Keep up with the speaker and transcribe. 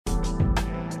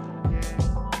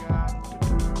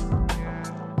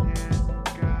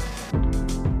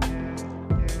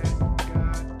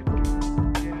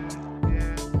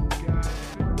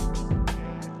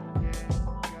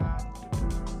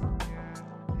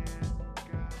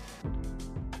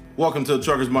Welcome to the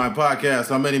Trucker's Mind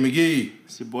Podcast. I'm Eddie McGee.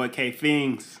 It's your boy K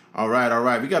Fings. All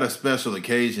right. We got a special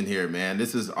occasion here, man.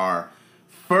 This is our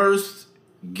first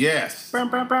guest. Oh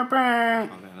man,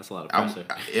 that's a lot of pressure.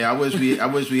 I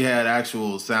wish we had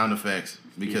actual sound effects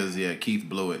because Keith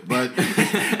blew it. But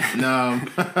no.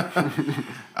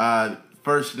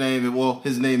 First name,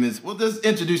 his name is. Just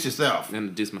introduce yourself.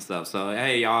 Introduce myself. So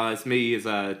hey y'all, it's me.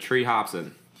 It's Tree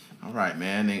Hobson. All right,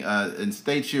 man, and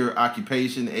state your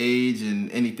occupation, age,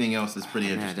 and anything else that's pretty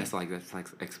interesting. That's like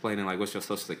explaining like what's your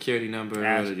social security number,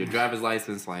 your driver's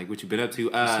license, like what you've been up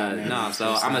to.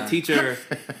 So I'm a teacher.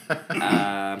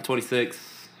 I'm 26.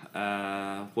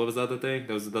 What was the other thing?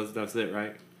 That's it,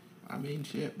 right? I mean,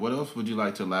 shit. What else would you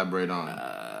like to elaborate on?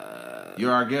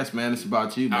 You're our guest, man. It's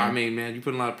about you, man. I mean, man, you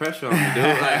putting a lot of pressure on me, dude.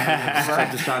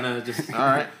 I'm just trying to just. All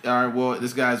right. Well,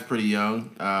 this guy's pretty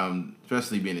young,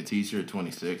 especially being a teacher at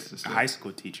 26. A high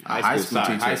school teacher. High school,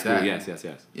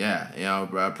 yes.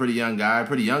 Yeah, pretty young guy,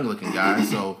 pretty young looking guy.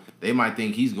 So they might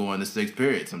think he's going to sixth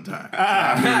period sometime.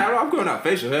 I'm going out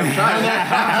facial hair. I'm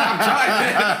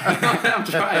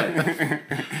trying.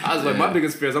 I was like, my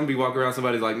biggest fear is I'm gonna be walking around.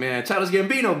 Somebody's like, man, Childish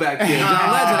Gambino back here,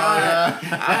 John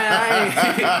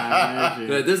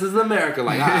Legend. This is America.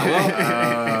 Like,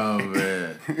 oh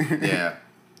man,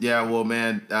 yeah. Well,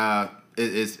 man,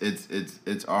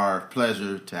 it's our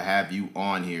pleasure to have you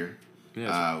on here.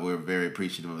 Yes. We're very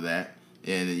appreciative of that,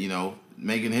 and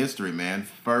making history, man.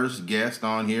 First guest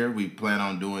on here. We plan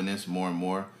on doing this more and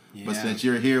more. Yeah. But since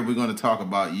you're here, we're going to talk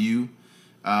about you.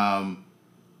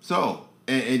 So,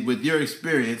 with your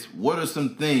experience, what are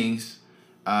some things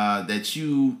that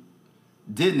you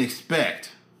didn't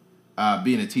expect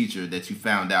being a teacher that you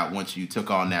found out once you took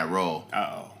on that role?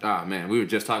 Oh man, we were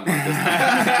just talking about this.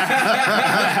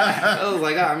 I was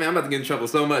like, man, I'm about to get in trouble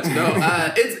so much. No,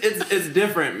 it's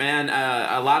different, man.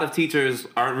 A lot of teachers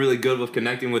aren't really good with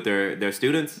connecting with their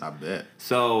students. I bet.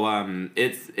 So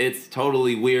it's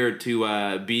totally weird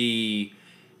to be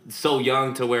so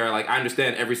young to where like I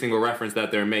understand every single reference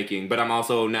that they're making, but I'm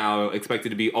also now expected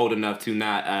to be old enough to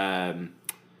not.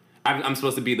 I'm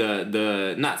supposed to be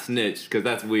the not snitch because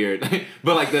that's weird,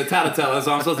 but like the tattletale.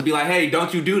 So I'm supposed to be like, hey,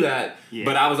 don't you do that. Yeah.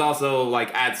 But I was also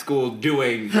like at school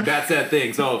doing that said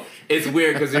thing. So it's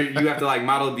weird because you have to like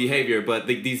model behavior. But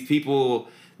these people,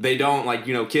 they don't like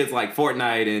kids like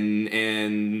Fortnite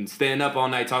and staying up all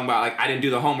night talking about like I didn't do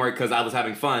the homework because I was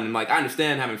having fun. And like I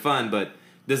understand having fun, but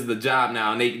this is the job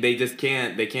now, and they just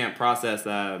can't process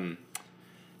the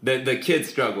kids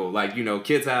struggle. Like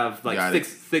kids have like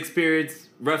six periods.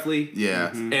 Roughly, yeah,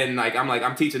 and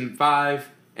I'm teaching 5,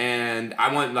 and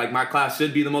I want like my class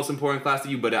should be the most important class to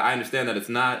you, but I understand that it's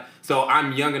not. So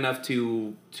I'm young enough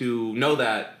to know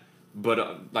that,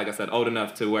 but like I said, old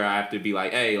enough to where I have to be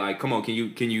like, hey, like come on, can you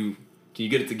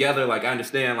get it together? Like I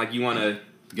understand, like you want to.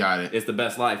 Got it. It's the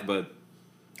best life, but.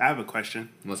 I have a question.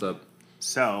 What's up?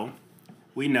 So,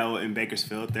 we know in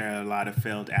Bakersfield there are a lot of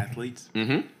failed athletes.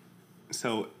 Mm-hmm.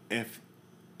 So if.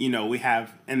 We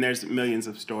have, and there's millions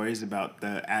of stories about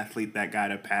the athlete that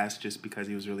got a pass just because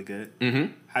he was really good.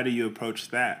 Mm-hmm. How do you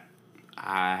approach that?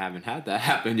 I haven't had that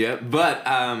happen yet, but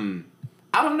I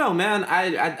don't know, man.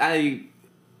 I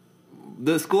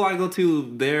the school I go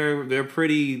to, they're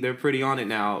pretty on it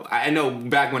now. I know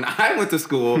back when I went to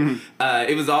school,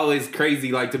 it was always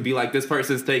crazy, like to be like this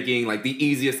person's taking like the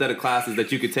easiest set of classes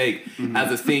that you could take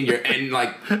as a senior and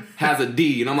like has a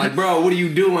D, and I'm like, bro, what are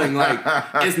you doing? Like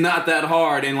it's not that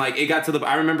hard, and like it got to the.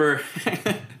 I remember,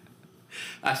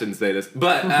 I shouldn't say this,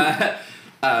 but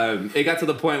it got to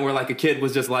the point where like a kid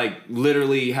was just like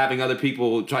literally having other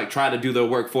people try to do their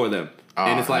work for them,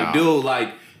 and it's like, dude,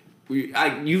 like.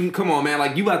 You come on, man.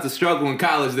 Like you about to struggle in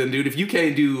college, then, dude. If you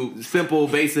can't do simple,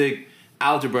 basic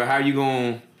algebra, how you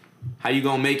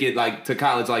gonna make it like to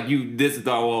college? Like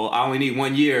I only need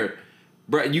 1 year,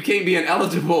 bro. You can't be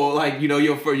ineligible, like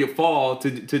for your fall to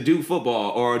do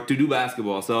football or to do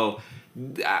basketball. So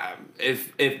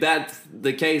if that's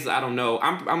the case, I don't know.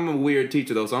 I'm a weird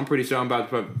teacher though, so I'm pretty sure I'm about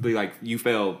to be like, you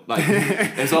failed, like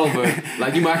it's over.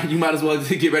 Like you might as well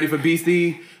get ready for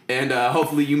BC. And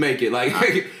hopefully you make it. Like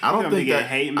I don't think that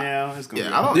hate mail.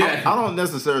 I don't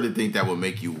necessarily think that would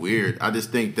make you weird. I just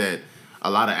think that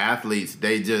a lot of athletes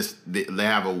they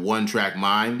have a one-track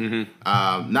mind.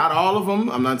 Mm-hmm. Not all of them.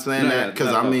 I'm not saying that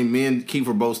because me and Keith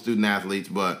were both student athletes,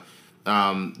 but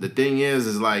the thing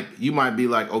is like you might be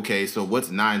like, okay, so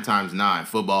what's 9 times 9?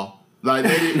 Football. Like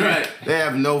they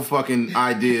have no fucking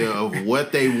idea of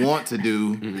what they want to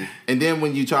do, and then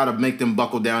when you try to make them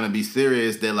buckle down and be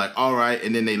serious, they're like, "All right,"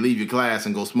 and then they leave your class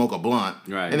and go smoke a blunt.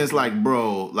 Right. And it's like,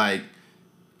 bro, like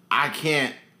I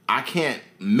can't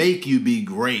make you be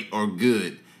great or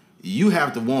good. You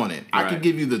have to want it. Right. I can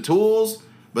give you the tools,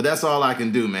 But that's all I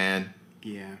can do, man.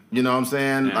 Yeah. You know what I'm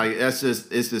saying? Yeah. Like, it's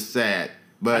just sad.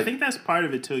 But I think that's part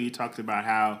of it, too. You talked about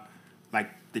how, like,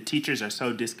 the teachers are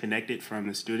so disconnected from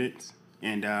the students.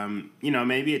 And,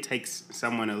 maybe it takes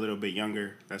someone a little bit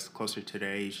younger that's closer to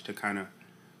their age to kind of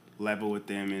level with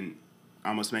them and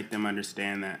almost make them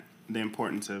understand that the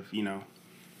importance of,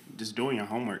 just doing your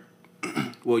homework.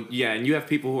 Well, yeah, and you have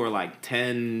people who are like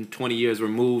 10, 20 years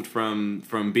removed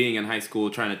from being in high school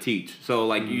trying to teach. So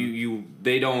like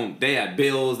they have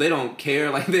bills, they don't care.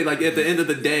 Like at the end of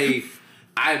the day,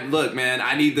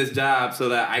 I need this job so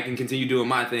that I can continue doing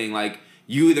my thing. Like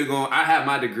I have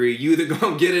my degree, you either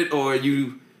gonna get it or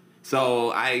you.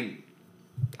 So I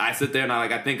sit there and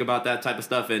I think about that type of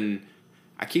stuff, and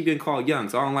I keep getting called young,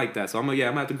 so I don't like that. So I'm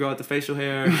gonna have to grow out the facial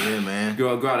hair. Yeah, man.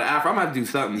 Grow out the afro. I'm gonna have to do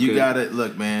something. You gotta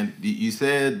look, man. You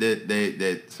said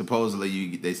that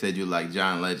supposedly they said you like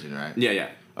John Legend, right? Yeah.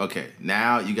 Okay,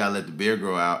 now you gotta let the beard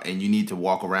grow out, and you need to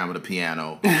walk around with a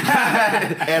piano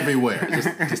everywhere.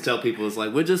 Just tell people it's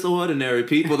like we're just ordinary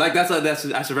people. Like I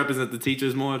should represent the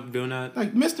teachers more doing that.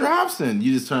 Like Mr. Hobson,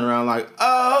 you just turn around like,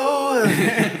 oh,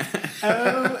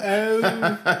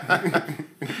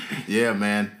 yeah,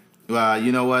 man.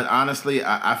 You know what? Honestly,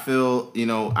 I feel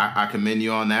I commend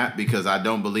you on that because I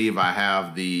don't believe I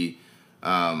have the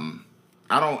I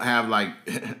don't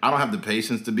have the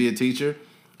patience to be a teacher.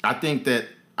 I think that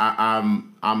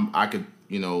I could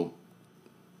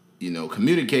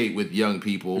communicate with young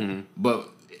people, but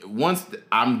once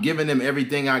I'm giving them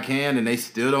everything I can and they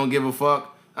still don't give a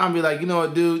fuck, I'll be like, you know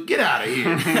what, dude, get out of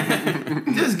here.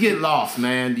 Just get lost,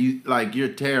 man. You're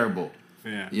terrible.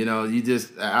 Yeah.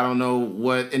 I don't know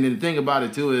what. And then the thing about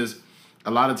it too is, a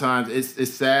lot of times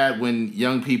it's sad when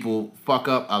young people fuck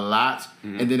up a lot,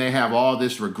 and then they have all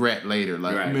this regret later.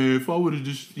 Like, right. Man, if I would have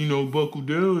just buckled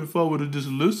down, if I would have just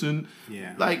listened,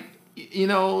 yeah,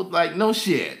 no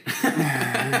shit.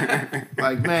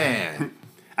 Like, man,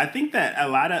 I think that a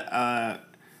lot of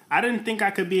I didn't think I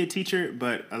could be a teacher,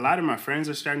 but a lot of my friends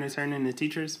are starting to turn into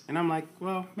teachers, and I'm like,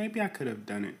 well, maybe I could have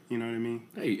done it. You know what I mean?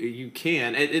 Hey, you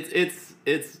can.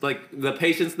 It's like the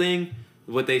patience thing.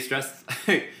 What they stress,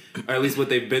 or at least what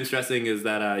they've been stressing, is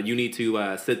that you need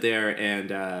to sit there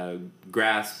and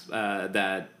grasp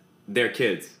that they're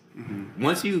kids. Mm-hmm.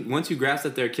 Once you grasp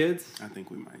that they're kids, I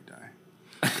think we might die.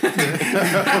 What was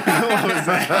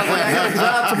that? I got a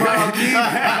job tomorrow,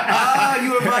 Keith.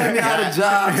 You invited me out a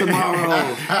job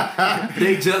tomorrow.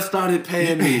 They just started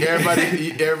paying me.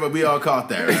 Everybody, we all caught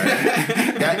that,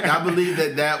 right? I believe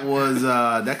that was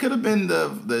that could have been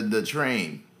the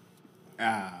train.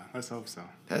 Let's hope so.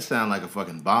 That sounds like a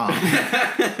fucking bomb.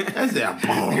 That's that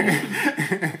bomb.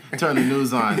 Turn the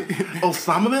news on.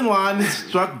 Osama bin Laden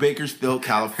struck Bakersfield,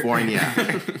 California.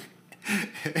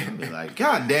 I'll be like,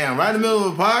 God damn, right in the middle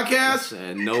of a podcast?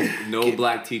 No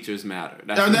black teachers matter.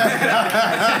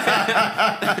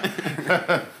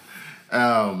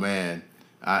 Oh, man.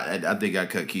 I think I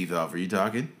cut Keith off. Are you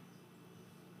talking?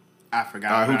 I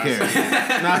forgot. Who cares?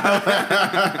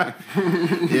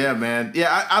 Yeah, man.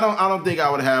 Yeah, I don't think I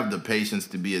would have the patience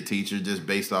to be a teacher just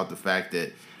based off the fact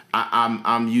that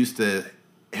I'm used to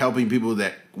helping people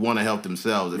that want to help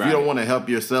themselves. If you don't want to help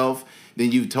yourself,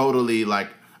 then you totally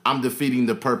I'm defeating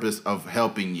the purpose of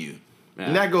helping you. Yeah.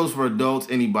 And that goes for adults,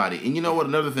 anybody. And you know what?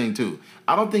 Another thing, too.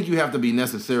 I don't think you have to be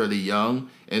necessarily young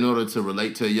in order to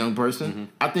relate to a young person. Mm-hmm.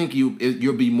 I think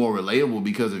you'll be more relatable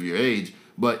because of your age.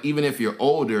 But even if you're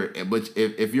older,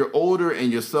 if you're older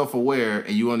and you're self-aware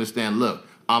and you understand, look,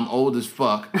 I'm old as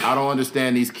fuck. I don't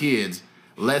understand these kids.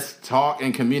 Let's talk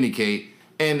and communicate.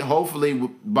 And hopefully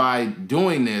by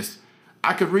doing this,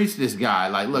 I could reach this guy.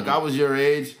 Like, look, I was your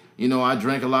age. I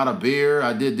drank a lot of beer.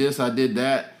 I did this. I did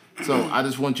that. So I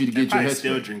just want you to get your head straight.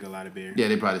 They still drink a lot of beer. Yeah,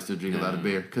 they probably still drink a lot of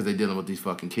beer because they're dealing with these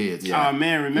fucking kids. Yeah. Oh,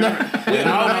 man, remember?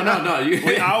 No.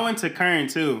 We all went to Kern,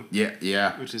 too.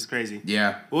 Yeah. Which is crazy.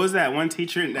 Yeah. What was that one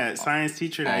teacher, that science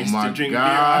teacher that used to drink beer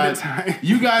all the time?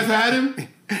 You guys had him?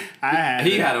 I had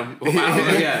him. He had him.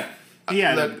 Yeah. He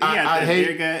had that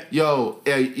beer gut.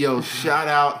 Yo, shout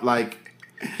out,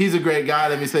 he's a great guy.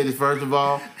 Let me say this first of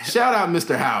all. Shout out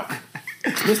Mr. Houck.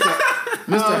 Mr.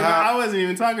 Houck. I wasn't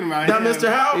even talking about him. Not Mr.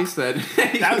 Houck? He said.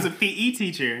 That was a PE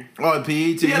teacher. Oh, a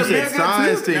PE teacher? You said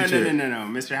science teacher. No.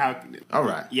 Mr. Houck. All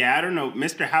right. Yeah, I don't know.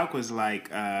 Mr. Houck was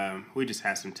we just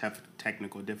had some tough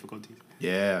technical difficulties.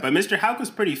 Yeah. But Mr. Houck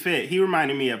was pretty fit. He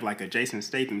reminded me of a Jason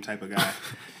Statham type of guy.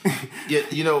 Yeah,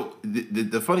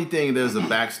 the funny thing, there's a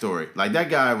backstory. That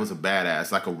guy was a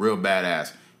badass, a real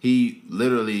badass. He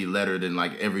literally lettered in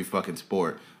every fucking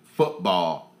sport.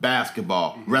 Football,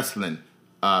 basketball, wrestling,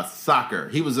 soccer.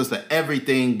 He was just an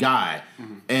everything guy.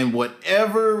 Mm-hmm. And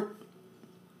whatever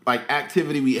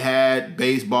activity we had,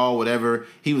 baseball, whatever,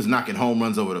 he was knocking home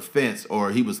runs over the fence,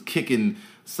 or he was kicking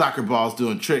soccer balls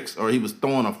doing tricks, or he was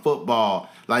throwing a football.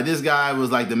 Like, this guy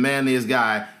was like the manliest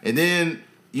guy. And then,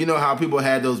 you know how people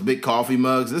had those big coffee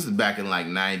mugs? This is back in like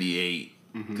 98,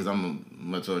 because I'm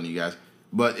much older than you guys.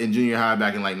 But in junior high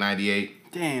back in like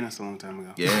 98. Dang, that's a long time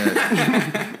ago.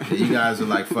 Yeah. You guys were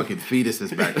like fucking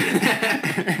fetuses back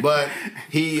then. But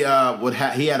he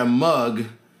he had a mug,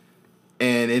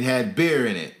 and it had beer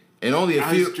in it. And only a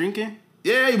few... was drinking?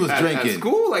 Yeah, he was drinking. At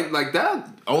school? Like that?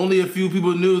 Only a few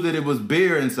people knew that it was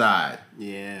beer inside.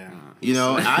 Yeah. You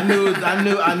know, I knew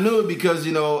it because,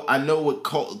 you know, I know what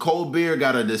cold beer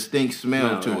got a distinct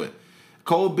smell to it.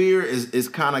 Cold beer is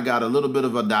kind of got a little bit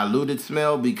of a diluted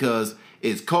smell because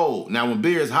it's cold. Now, when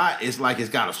beer is hot, it's like it's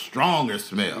got a stronger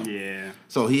smell. Yeah.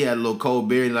 So he had a little cold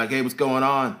beer and like, hey, what's going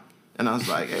on? And I was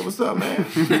like, hey, what's up, man?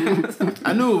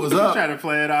 I knew it was up. Trying to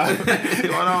play it off. What's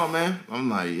going on, man? I'm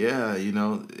like, yeah, you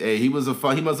know, hey, he must have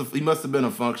been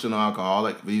a functional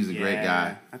alcoholic, but he was a great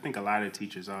guy. I think a lot of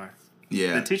teachers are.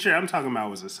 Yeah. The teacher I'm talking about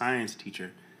was a science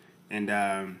teacher, and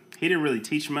he didn't really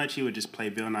teach much. He would just play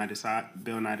Bill Nye the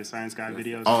Science Guy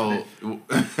videos. Oh,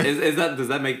 does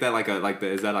that make that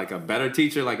is that like a better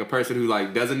teacher, like a person who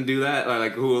like doesn't do that, or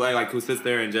like who sits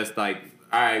there and just like,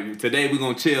 all right, today we're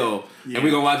gonna chill and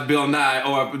we're gonna watch Bill Nye,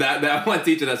 or that one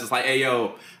teacher that's just like, hey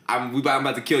yo, I'm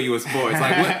about to kill you in sports.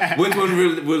 Like, which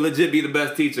one would legit be the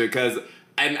best teacher? Because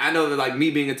and I know that like me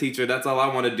being a teacher, that's all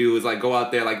I want to do is like go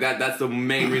out there like that. That's the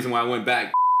main reason why I went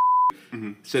back.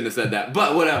 Shouldn't have said that,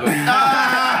 but whatever. Shouldn't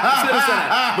have said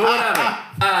that, but whatever.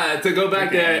 To go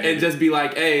back there and just be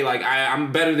like, hey, like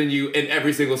I'm better than you in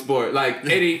every single sport. Like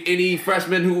any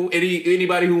freshman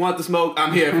anybody who wants to smoke,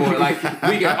 I'm here for it. Like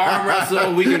we can arm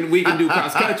wrestle, we can do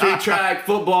cross country, track,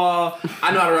 football.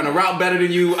 I know how to run a route better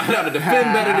than you. I know how to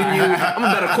defend better than you. I'm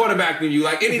a better quarterback than you.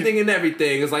 Like anything and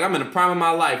everything. It's like I'm in the prime of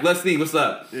my life. Let's see what's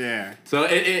up. Yeah. So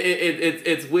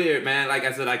it's weird, man. Like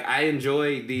I said, like I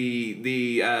enjoy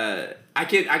the. I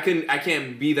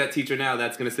can't be that teacher now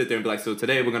that's gonna sit there and be like, so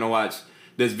today we're gonna watch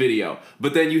this video.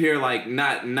 But then you hear like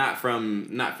not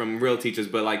from real teachers,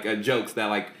 but like jokes that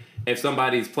like if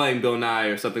somebody's playing Bill Nye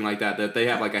or something like that they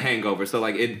have like a hangover. So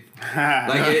like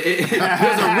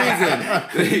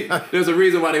there's a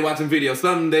reason why they watching videos.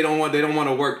 Some they don't want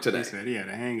to work today. He said he had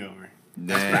a hangover.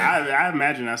 Damn. I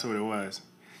imagine that's what it was.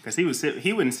 Because he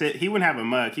wouldn't have a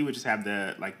mug. He would just have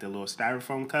the little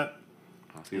styrofoam cup.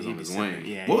 He was on his wing.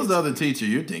 Yeah. What was the other teacher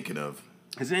you're thinking of?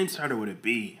 His name started with a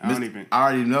B. I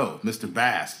already know. Mr.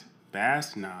 Bass.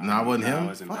 Bass? No, it wasn't him? It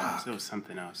wasn't Bass. It was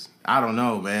something else. I don't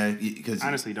know, man. I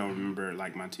honestly don't remember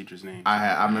like my teacher's name.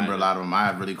 I remember a lot of them. I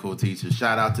have really cool teachers.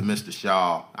 Shout out to Mr.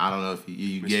 Shaw. I don't know if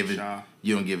you gave it. Shaw.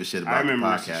 You don't give a shit about the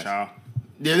podcast. Mr. Shaw.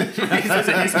 Yeah. He's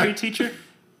a history teacher?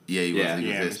 Yeah, he was. He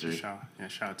was history. Mr. Shaw. Yeah,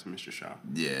 shout out to Mr. Shaw.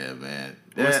 Yeah, man.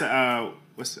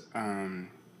 What's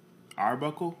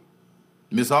Arbuckle?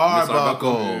 Miss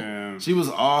Arbuckle. Yeah. She was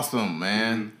awesome,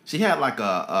 man. Mm-hmm. She had like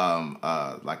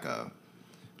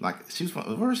she was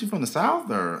from, where is she from, the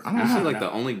South, or I don't know. Was she like the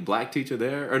only black teacher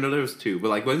there? Or no, there was two, but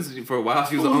like for a while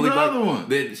she was the only black. Other one?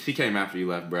 Then she came after you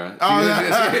left, bruh. Oh,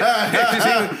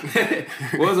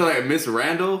 what was it, like Miss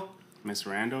Randall? Miss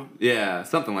Randall? Yeah,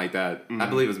 something like that. Mm-hmm. I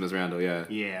believe it's Miss Randall. Yeah.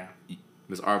 Yeah.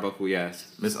 Miss Arbuckle,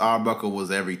 yes. Miss Arbuckle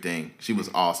was everything. She was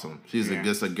awesome. She's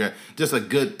just a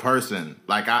good person.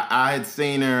 Like I had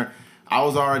seen her. I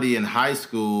was already in high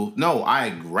school. No, I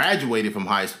had graduated from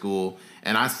high school,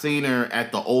 and I seen her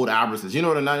at the old Albertsons. You know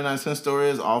what a 99-cent store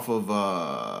is off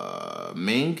of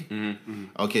Ming? Mm-hmm.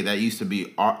 Okay, that used to be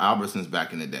Albertsons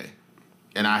back in the day.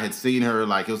 And I had seen her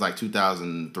like it was like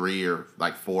 2003 or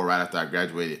like 4 right after I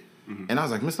graduated. Mm-hmm. And I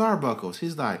was like, Miss Arbuckle.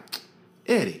 She's like,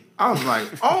 Eddie. I was like,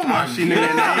 oh my she knew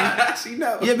that name. She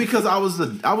knows. Yeah, because I was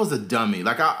a dummy.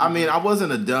 Like I mean, I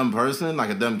wasn't a dumb person, like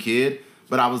a dumb kid,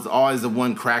 but I was always the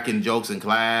one cracking jokes in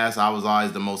class. I was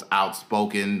always the most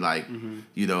outspoken, like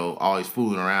always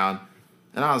fooling around.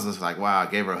 And I was just like, wow, I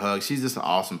gave her a hug. She's just an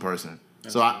awesome person.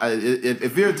 So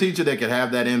if you're a teacher that can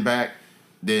have that impact,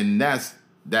 then that's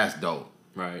dope.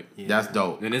 Right. Yeah. That's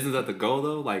dope. And isn't that the goal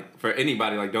though? Like for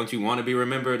anybody, like don't you want to be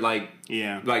remembered? Like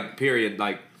like period.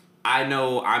 Like I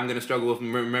know I'm gonna struggle with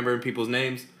remembering people's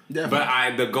names. Definitely.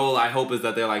 But the goal I hope is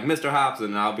that they're like Mr. Hobson,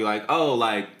 and I'll be like, oh,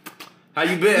 like how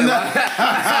you been? Like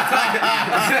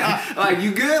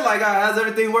you good? Like how's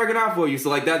everything working out for you? So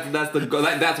like that's the goal.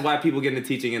 That's why people get into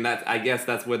teaching, and I guess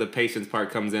that's where the patience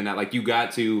part comes in. That like you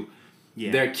got to.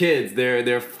 Yeah. They're kids.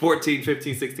 They're 14,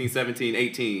 15, 16, 17,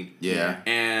 18. Yeah.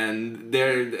 And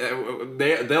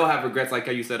they'll have regrets like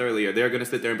how you said earlier. They're going to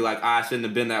sit there and be like, I shouldn't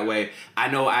have been that way. I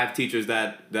know I have teachers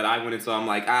that I went into, so I'm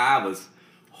like, I was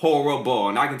horrible.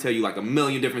 And I can tell you like a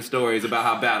million different stories about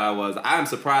how bad I was. I'm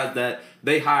surprised that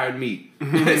they hired me.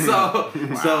 So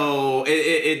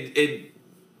it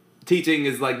teaching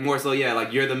is like more so, yeah,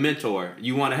 like you're the mentor.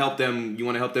 You want to help them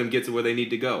get to where they need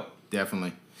to go.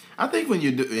 Definitely. I think when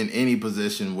you're in any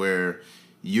position where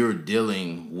you're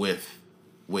dealing with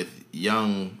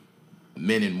young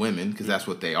men and women, because that's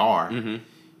what they are,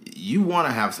 you want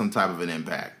to have some type of an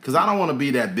impact. Because I don't want to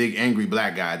be that big angry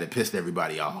black guy that pissed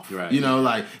everybody off. Right. You know,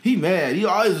 like, he mad. He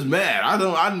always is mad.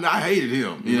 I hated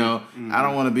him. You know, I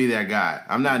don't want to be that guy.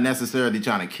 I'm not necessarily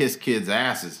trying to kiss kids'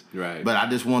 asses. Right. But I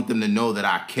just want them to know that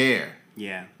I care.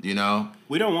 Yeah. You know?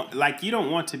 We don't want, like, you don't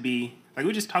want to be, like,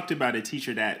 we just talked about a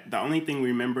teacher that the only thing we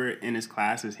remember in his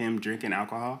class is him drinking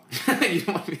alcohol.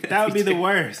 That would be the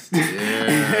worst.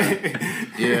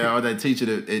 Yeah, or that teacher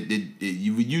that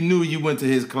you knew you went to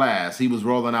his class. He was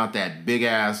rolling out that big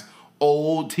ass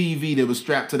old TV that was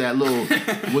strapped to that little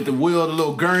with the wheel, the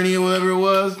little gurney or whatever it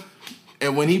was.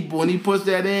 And when he puts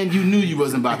that in, you knew you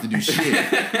wasn't about to do shit.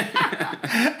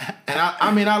 And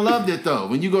I loved it though.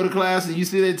 When you go to class and you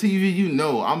see that TV, you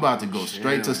know I'm about to go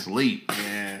straight to sleep.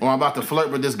 Yeah. Or I'm about to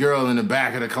flirt with this girl in the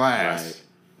back of the class. Right.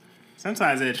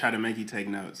 Sometimes they try to make you take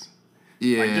notes.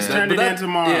 Yeah. Like, just turn it in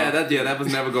tomorrow. That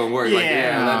was never going to work.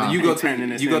 You go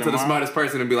to the smartest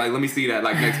person and be like, let me see that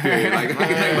like next period. Like,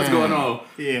 what's going on?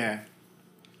 Yeah.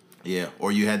 Yeah.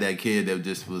 Or you had that kid that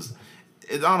just was,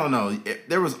 I don't know.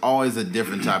 There was always a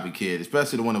different type of kid,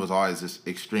 especially the one that was always just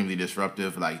extremely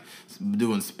disruptive, like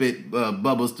doing spit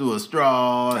bubbles through a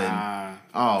straw. And,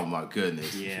 oh my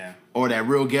goodness. Yeah. Or that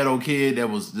real ghetto kid that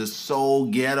was just so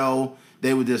ghetto.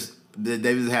 They would just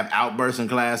have outbursts in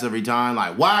class every time.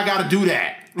 Like, why I gotta do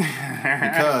that?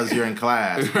 Because you're in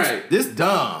class. Right. This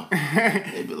dumb.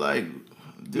 They'd be like,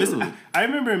 dude. I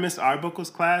remember in Miss Arbuckle's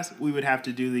class, we would have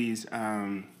to do these,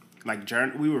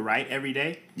 we would write every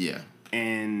day. Yeah.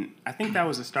 And I think that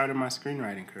was the start of my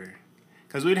screenwriting career.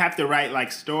 Because we'd have to write,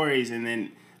 like, stories, and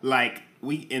then,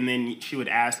 then she would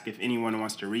ask if anyone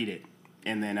wants to read it.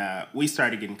 And then we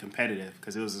started getting competitive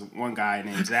because it was one guy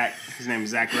named Zach. His name is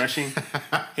Zach Rushing.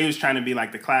 He was trying to be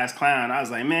like the class clown. I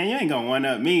was like, man, you ain't going to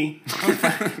one-up me.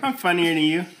 I'm funnier than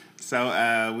you.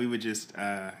 So we would just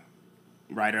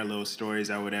write our little stories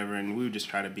or whatever, and we would just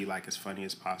try to be like as funny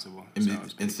as possible.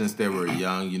 And since they were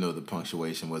young, the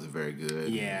punctuation wasn't very good.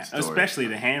 Yeah, especially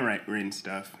the handwritten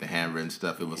stuff. The handwritten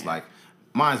stuff, it was like,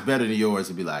 mine's better than yours.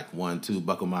 It'd be like, 1, 2,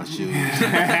 buckle my shoes.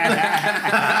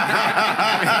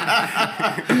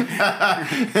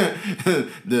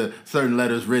 The certain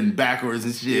letters written backwards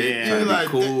and shit. Yeah, that'd like,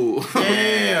 cool.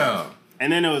 Yeah.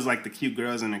 And then it was like the cute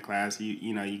girls in the class.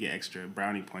 You get extra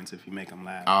brownie points if you make them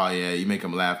laugh. Oh yeah, you make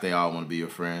them laugh. They all want to be your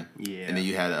friend. Yeah. And then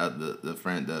you had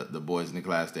the boys in the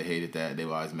class that hated that. They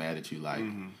were always mad at you. Like,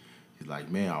 he's like,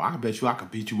 man, I bet you I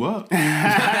could beat you up.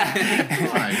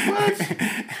 Like,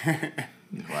 what?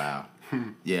 Wow.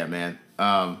 Yeah, man.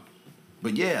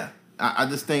 But yeah, I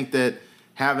just think that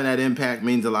having that impact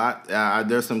means a lot.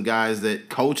 There's some guys that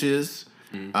coaches,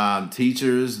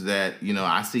 teachers that,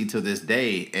 I see to this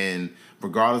day, and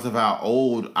regardless of how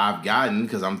old I've gotten,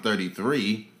 because I'm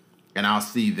 33, and I'll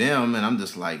see them, and I'm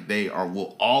just like,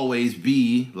 will always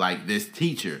be like this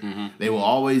teacher. Mm-hmm. They will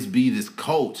always be this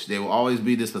coach. They will always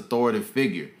be this authoritative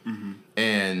figure. Mm-hmm.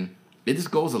 And it just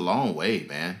goes a long way,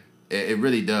 man. It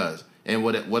really does. And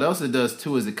what else it does,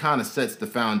 too, is it kind of sets the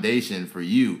foundation for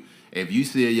you. If you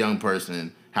see a young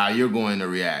person, how you're going to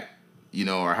react,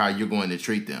 or how you're going to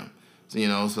treat them.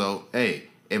 So, hey,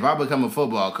 if I become a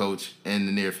football coach in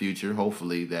the near future,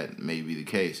 hopefully that may be the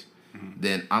case,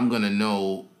 then I'm going to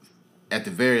know, at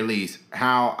the very least,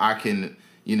 how I can,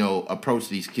 approach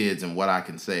these kids and what I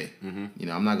can say. Mm-hmm.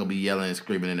 I'm not going to be yelling and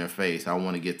screaming in their face. I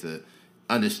want to get to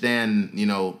understand,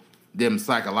 them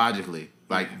psychologically.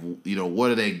 Like,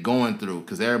 what are they going through?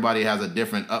 Because everybody has a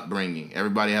different upbringing.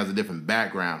 Everybody has a different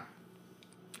background.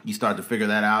 You start to figure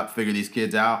that out, figure these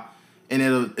kids out, and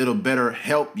it'll better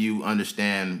help you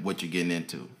understand what you're getting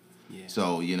into. Yeah.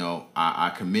 So,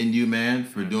 I commend you, man,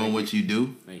 for doing what you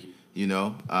do. Thank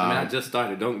you. I just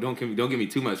started. Don't give me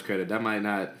too much credit. That might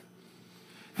not.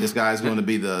 This guy's going to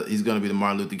be the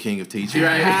Martin Luther King of teachers.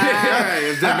 Right.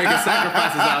 Just making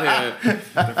sacrifices out here.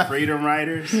 The freedom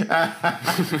riders.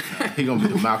 He's going to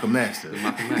be the Malcolm X.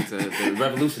 The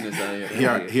revolutionists out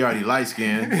here. He already light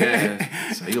skinned.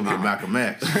 Yeah. So he's going to be the Malcolm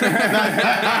X.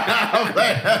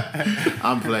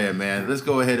 I'm playing, man. Let's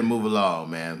go ahead and move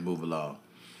along, man. Move along.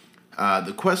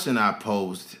 The question I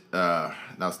posed, that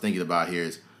I was thinking about here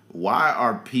is, why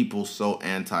are people so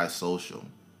antisocial?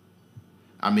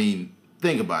 I mean,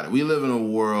 think about it. We live in a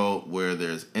world where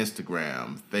there's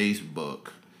Instagram,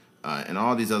 Facebook, and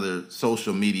all these other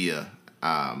social media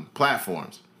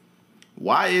platforms.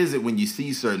 Why is it when you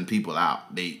see certain people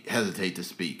out, they hesitate to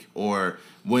speak? Or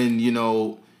when,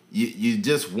 you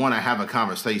just want to have a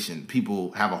conversation,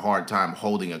 people have a hard time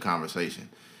holding a conversation.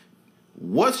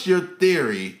 What's your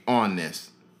theory on this?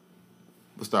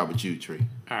 We'll start with you, Tree.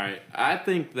 All right. I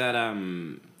think that I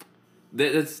don't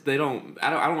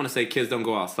want to say kids don't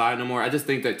go outside no more. I just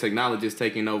think that technology is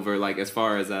taking over, like, as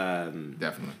far as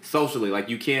definitely socially. Like,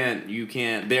 you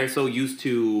can't. They're so used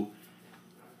to,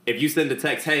 if you send a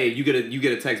text, hey, you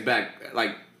get a text back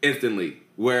like instantly.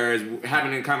 Whereas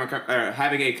having a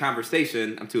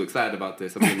conversation, I'm too excited about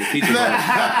this. I'm getting the teacher. Like,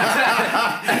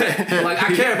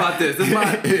 I care about this.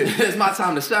 It's my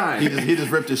time to shine. He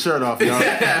just ripped his shirt off, y'all.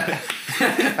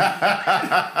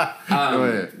 Go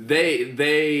ahead.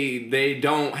 They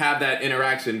don't have that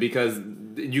interaction because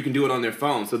you can do it on their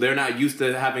phone. So they're not used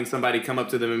to having somebody come up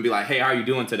to them and be like, hey, how are you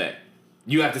doing today?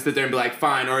 You have to sit there and be like,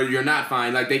 fine, or you're not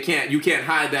fine. Like, you can't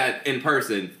hide that in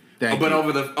person. But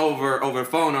over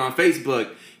phone or on Facebook,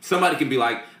 somebody can be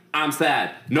like, I'm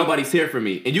sad. Nobody's here for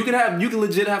me. And you can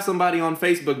legit have somebody on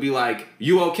Facebook be like,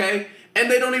 you okay?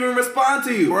 And they don't even respond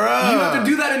to you. Bruh. You have to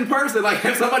do that in person. Like,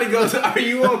 if somebody goes, are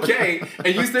you okay?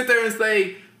 And you sit there and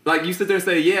say,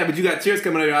 yeah, but you got tears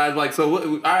coming out of your eyes. Like, so what?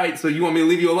 All right, so you want me to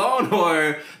leave you alone?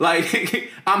 Or,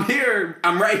 like, I'm here.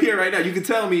 I'm right here right now. You can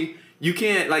tell me. You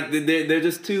can't, like, they're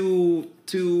just too...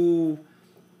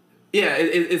 Yeah,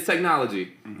 it's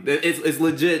technology. Mm-hmm. It's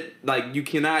legit. Like, you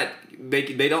cannot.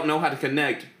 They don't know how to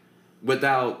connect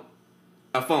without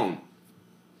a phone.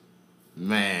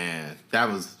 Man, that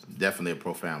was definitely a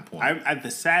profound point.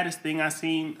 The saddest thing I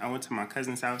seen, I went to my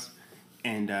cousin's house,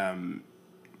 and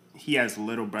he has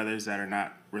little brothers that are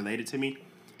not related to me,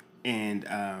 and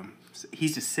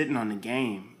he's just sitting on the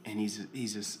game, and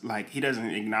he's just like, he doesn't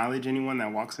acknowledge anyone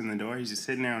that walks in the door. He's just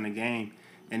sitting there on the game.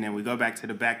 And then we go back to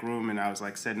the back room, and I was,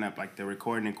 like, setting up, like, the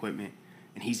recording equipment.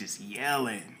 And he's just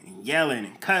yelling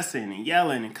and cussing and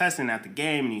yelling and cussing at the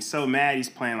game. And he's so mad he's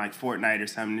playing, like, Fortnite or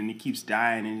something. And he keeps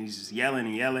dying, and he's just yelling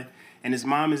and yelling. And his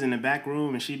mom is in the back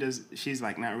room, and she's,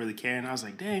 like, not really caring. I was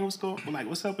like, dang, what's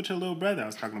up with your little brother? I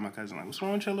was talking to my cousin, like, what's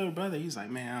wrong with your little brother? He's like,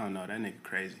 man, I don't know. That nigga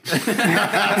crazy.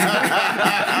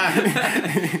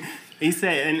 He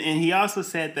said, and he also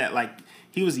said that, like,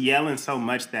 he was yelling so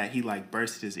much that he, like,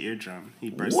 burst his eardrum. He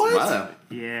burst what?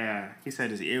 Yeah. He said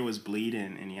his ear was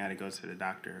bleeding, and he had to go to the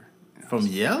doctor. From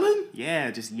yelling? Yeah,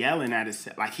 just yelling at his...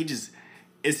 Like,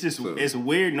 it's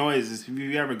weird noises. If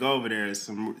you ever go over there, it's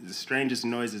the strangest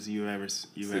noises you've ever So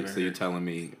heard. you're telling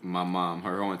me my mom,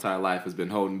 her whole entire life has been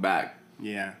holding back.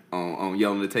 Yeah. On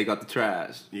yelling to take out the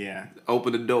trash. Yeah.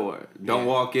 Open the door. Don't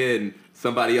walk in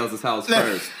somebody else's house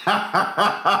first.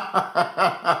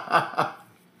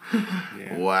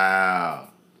 Yeah. Wow.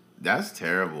 That's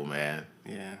terrible, man.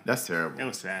 Yeah. That's terrible. It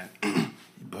was sad. He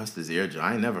bust his eardrum.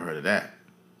 I ain't never heard of that.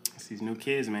 It's these new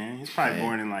kids, man. He's probably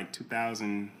born in, like,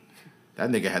 2000. That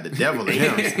nigga had the devil in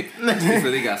him. He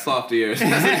said he got soft ears. This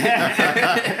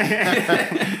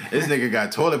nigga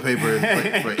got toilet paper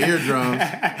for eardrums.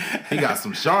 He got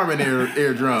some Charmin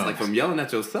eardrums. It's like, from yelling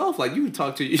at yourself, like, you can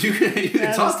talk to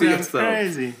yourself.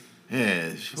 Crazy.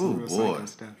 Yeah. Oh, boy.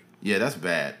 Yeah, that's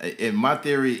bad. And my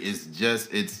theory is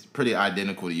it's pretty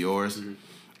identical to yours. Mm-hmm.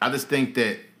 I just think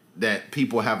that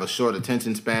people have a short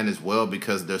attention span as well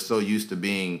because they're so used to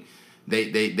being,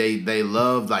 they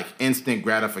love, like, instant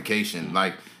gratification.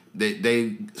 Like,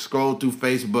 they scroll through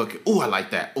Facebook. Oh, I like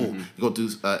that. Oh, go through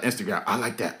Instagram. I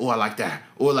like that. Oh, I like that.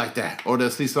 Oh, I like that. Or they'll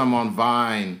see something on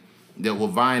Vine.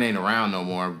 Vine ain't around no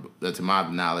more, to my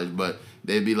knowledge, but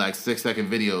they'd be like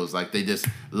 6-second videos. Like, they just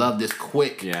love this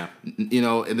quick. Yeah.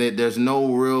 And there's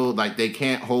no real, like, they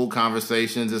can't hold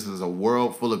conversations. This is a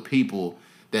world full of people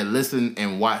that listen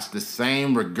and watch the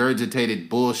same regurgitated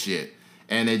bullshit.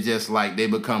 And it just, like, they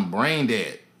become brain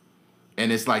dead.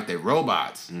 And it's like they're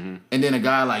robots. Mm-hmm. And then a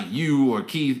guy like you or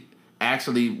Keith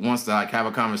actually wants to, like, have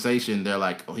a conversation. They're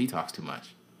like, oh, he talks too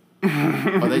much.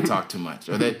 Or they talk too much.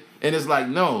 And it's like,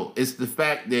 no, it's the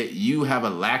fact that you have a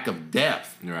lack of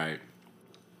depth. Right.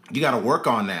 You got to work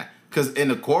on that. Because in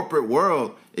the corporate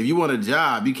world, if you want a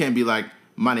job, you can't be like,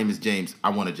 my name is James, I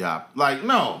want a job. Like,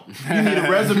 no. You need a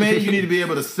resume. You need to be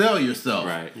able to sell yourself.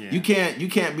 Right. Yeah. You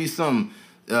can't be some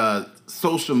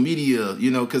social media,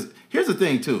 because here's the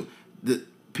thing, too. The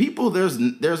people, there's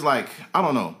like, I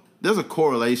don't know, there's a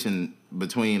correlation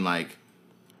between, like,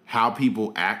 how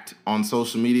people act on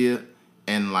social media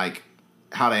and, like,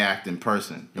 how they act in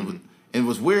person. Mm-hmm. It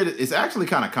was weird. It's actually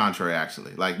kind of contrary,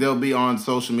 actually. Like, they'll be on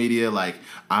social media, like,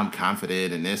 I'm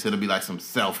confident in this. It'll be like some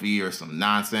selfie or some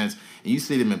nonsense. And you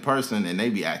see them in person, and they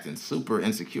be acting super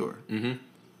insecure. Mm-hmm.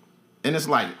 And it's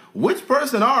like, which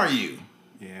person are you?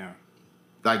 Yeah.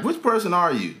 Like, which person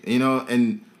are you?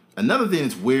 And another thing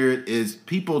that's weird is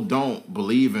people don't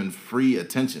believe in free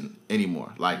attention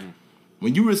anymore. Like,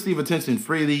 when you receive attention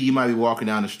freely, you might be walking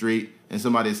down the street and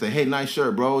somebody say, hey, nice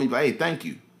shirt, bro. You be like, hey, thank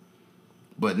you.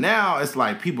 But now it's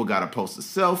like people got to post a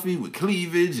selfie with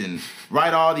cleavage and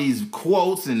write all these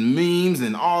quotes and memes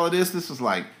and all of this. This is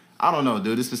like, I don't know,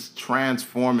 dude. This is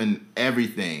transforming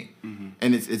everything. Mm-hmm.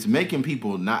 And it's making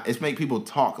people making people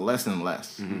talk less and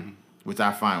less, which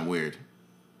I find weird.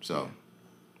 So.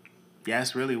 Yeah,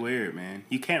 it's really weird, man.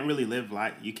 You can't really live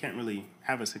life. You can't really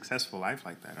have a successful life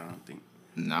like that, I don't think.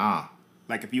 Nah.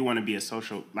 Like, if you want to be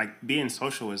being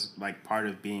social is, like, part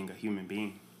of being a human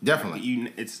being. Definitely.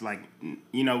 Like, it's like,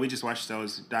 we just watched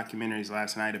those documentaries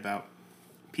last night about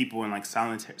people in, like,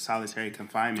 solitary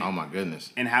confinement. Oh, my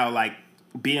goodness. And how, like,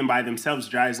 being by themselves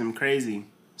drives them crazy.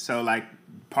 So, like,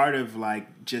 part of,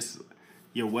 like, just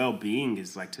your well-being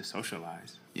is, like, to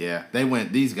socialize. Yeah,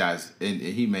 these guys, and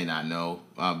he may not know,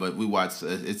 but we watched,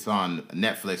 it's on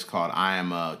Netflix called I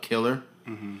Am a Killer.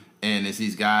 Mm-hmm. And it's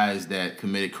these guys that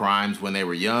committed crimes when they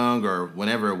were young or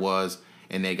whenever it was,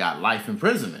 and they got life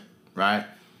imprisonment, right?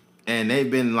 And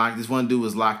they've been like, this one dude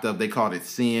was locked up. They called it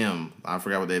CM. I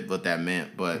forgot what that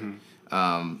meant, but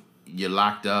you're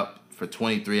locked up for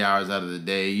 23 hours out of the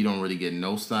day. You don't really get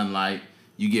no sunlight.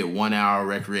 You get 1 hour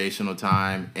recreational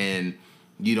time, and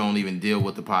you don't even deal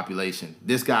with the population.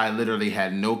 This guy literally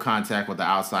had no contact with the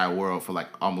outside world for like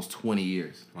almost 20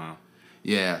 years. Wow.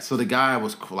 Yeah, so the guy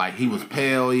was like, he was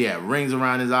pale, he had rings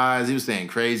around his eyes, he was saying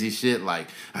crazy shit like,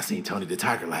 I seen Tony the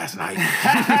Tiger last night.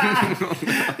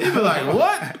 He'd be like,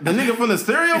 what? The nigga from the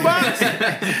cereal box?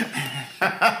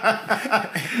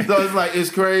 So it's like, it's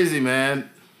crazy, man.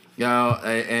 You know,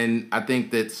 and I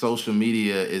think that social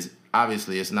media is,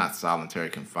 obviously it's not solitary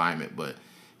confinement, but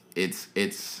it's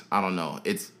I don't know,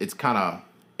 it's kind of,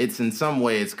 it's in some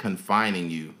way it's confining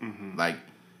you. Mm-hmm. Like,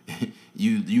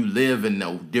 you live in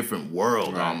a different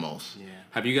world, right. Almost. Yeah.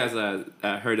 Have you guys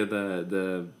heard of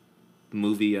the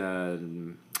movie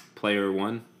Player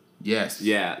One? Yes.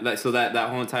 Yeah. Like, so that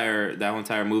whole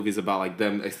entire movie is about like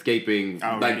them escaping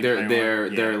like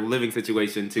their living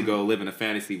situation to go live in a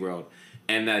fantasy world,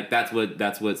 and like that's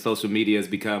what social media has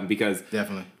become, because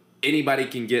definitely anybody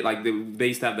can get, like, they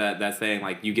used to have that saying,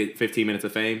 like, you get 15 minutes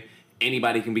of fame.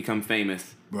 Anybody can become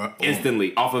famous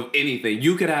instantly off of anything.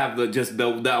 You could have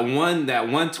that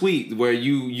one tweet where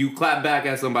you clap back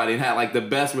at somebody and had like the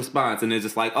best response, and it's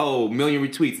just like, oh, million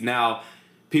retweets. Now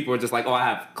people are just like, oh, I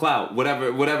have clout,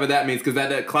 whatever that means, because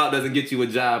that clout doesn't get you a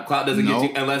job. Clout doesn't get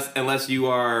you unless you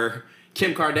are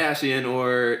Kim Kardashian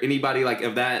or anybody like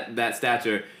of that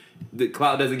stature. The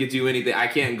clout doesn't get you anything. I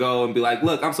can't go and be like,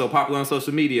 look, I'm so popular on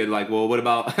social media. Like, well, what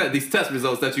about these test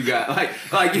results that you got? Like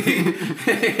you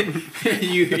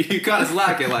kind of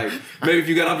slacking. Like, maybe if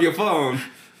you got off your phone.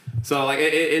 So like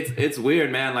it's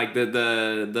weird, man. Like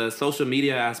the social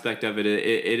media aspect of it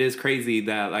is crazy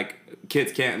that like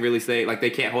kids can't really say, like,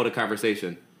 they can't hold a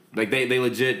conversation. Like they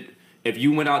legit, if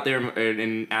you went out there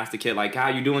and asked a kid like, how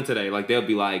you doing today? Like, they'll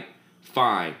be like,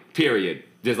 fine, period.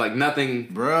 Just like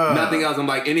nothing else. I'm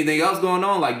like, anything else going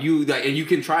on? Like, and you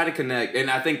can try to connect. And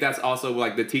I think that's also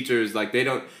like the teachers, like they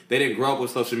didn't grow up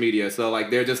with social media, so like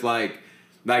they're just like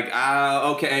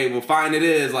okay, well, fine, it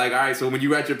is. Like, all right, so when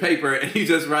you write your paper and you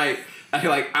just write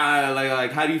like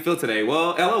how do you feel today?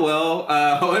 Well, LOL,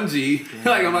 OMG. Yeah.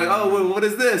 Like, I'm like, oh, what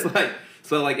is this? Like,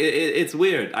 so like it's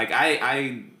weird. Like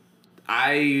I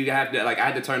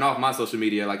had to turn off my social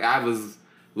media. Like, I was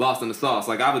lost in the sauce.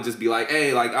 Like, I would just be like,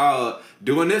 hey, like,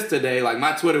 doing this today. Like,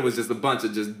 my Twitter was just a bunch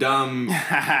of just dumb,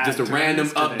 just a random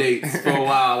updates for a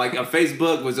while. Like, a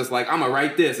Facebook was just like, I'm gonna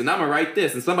write this and I'm gonna write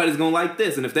this and somebody's gonna like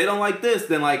this, and if they don't like this,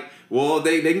 then like, well,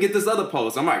 they can get this other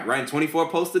post. I'm like writing 24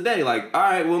 posts a day. Like, all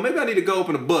right, well, maybe I need to go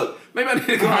open a book. Maybe I need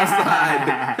to go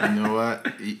outside. You know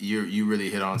what? You really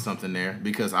hit on something there,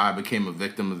 because I became a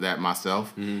victim of that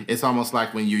myself. Mm-hmm. It's almost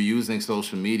like when you're using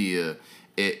social media,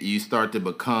 you start to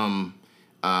become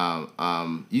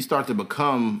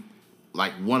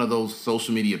like one of those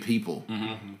social media people,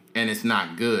 mm-hmm. and it's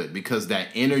not good, because that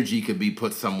energy could be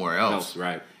put somewhere else.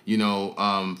 Right. You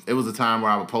know, it was a time where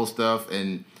I would post stuff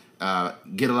and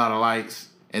get a lot of likes,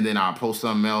 and then I'll post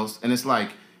something else, and it's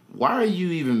like, why are you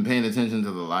even paying attention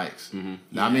to the likes? Mm-hmm.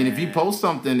 Yeah. I mean, if you post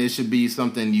something, it should be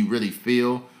something you really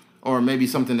feel, or maybe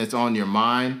something that's on your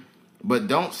mind. But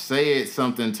don't say it's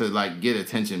something to like get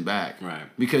attention back, right?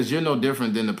 Because you're no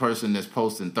different than the person that's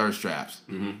posting thirst traps.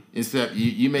 Mm-hmm. Except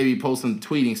you may be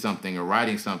tweeting something or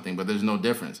writing something, but there's no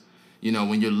difference. You know,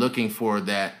 when you're looking for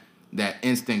that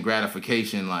instant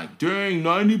gratification, like, dang,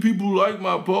 90 people like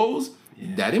my post.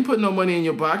 Yeah. That didn't put no money in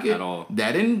your pocket at all.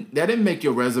 That didn't make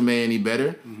your resume any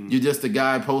better. Mm-hmm. You're just a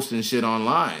guy posting shit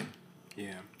online.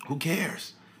 Yeah. Who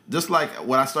cares? just like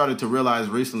what I started to realize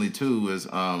recently too is,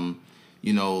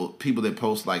 you know, people that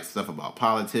post like stuff about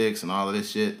politics and all of this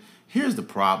shit. Here's the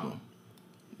problem: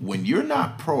 when you're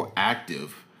not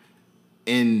proactive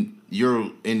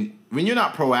when you're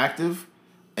not proactive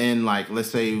and like,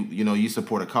 let's say, you know, you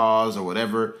support a cause or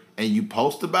whatever, and you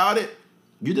post about it,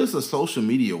 you're just a social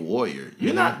media warrior.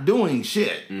 You're not doing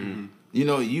shit. Mm-hmm. You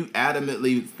know, you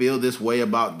adamantly feel this way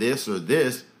about this or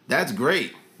this. That's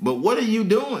great. But what are you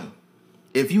doing?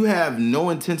 If you have no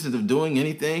intention of doing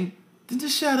anything, then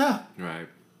just shut up. Right.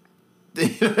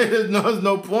 There's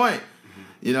no point.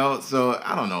 Mm-hmm. You know, so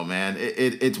I don't know, man.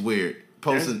 It's weird.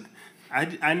 Posting.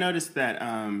 I noticed that,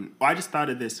 I just thought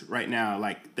of this right now.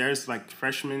 Like, there's, like,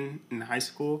 freshmen in high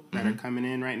school that are coming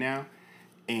in right now.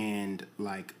 And,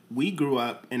 like, we grew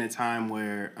up in a time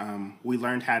where we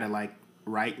learned how to, like,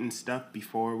 write and stuff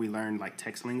before we learned, like,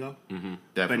 text lingo. Mm-hmm.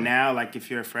 But now, like, if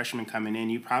you're a freshman coming in,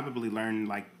 you probably learn,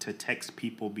 like, to text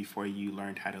people before you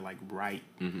learned how to, like, write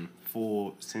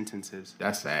full sentences.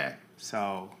 That's sad.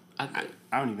 So I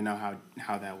don't even know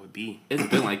how that would be. It's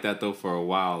been like that though for a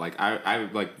while. Like I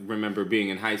like remember being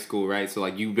in high school, right? So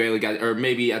like you barely got, or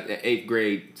maybe at the 8th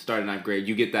grade, starting 9th grade,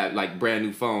 you get that like brand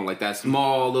new phone, like that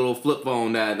small little flip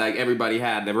phone that like everybody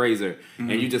had, the Razor,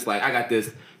 and you just like, I got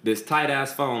this tight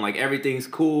ass phone, like everything's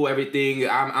cool, everything,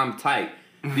 I'm tight.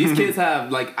 These kids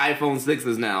have like iPhone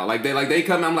 6s now. Like they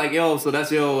come, I'm like, yo, so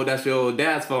that's your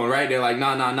dad's phone, right? They're like,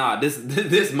 nah,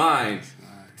 this mine.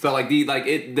 So like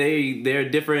they're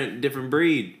different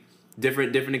breed,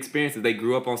 different experiences. They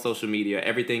grew up on social media.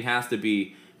 Everything has to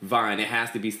be Vine. It has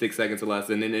to be 6 seconds or less.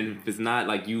 And then if it's not,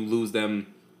 like you lose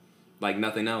them like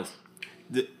nothing else.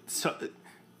 The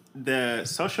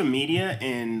social media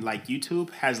and like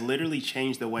YouTube has literally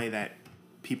changed the way that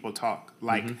people talk.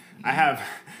 Like I have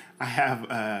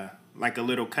like a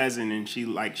little cousin, and she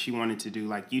wanted to do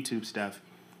like YouTube stuff,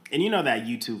 and you know that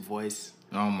YouTube voice.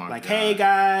 Oh my like, God. Hey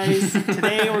guys,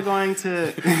 today we're going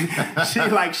to.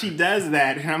 she does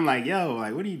that, and I'm like, yo,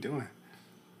 like, what are you doing?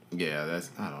 Yeah,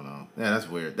 I don't know. Yeah, that's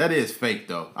weird. That is fake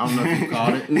though. I don't know if you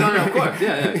called it. No, of course,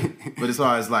 yeah. But it's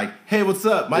always like, hey, what's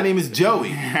up? My name is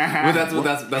Joey. Well, that's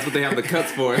what they have the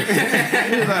cuts for. You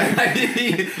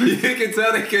can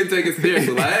tell they couldn't take it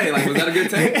seriously. Like, hey, like, was that a good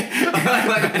take?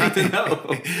 Like, I need to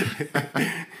know.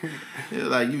 It's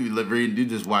like you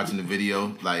just watching the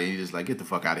video, like you just like, get the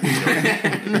fuck out of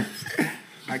here.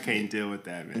 I can't deal with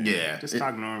that, man. Yeah, just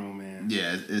talk normal, man.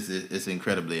 Yeah, it's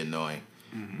incredibly annoying.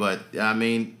 Mm-hmm. But I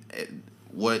mean,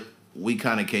 what we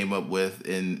kind of came up with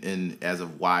in as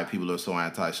of why people are so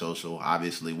antisocial.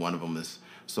 Obviously, one of them is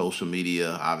social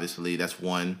media. Obviously, that's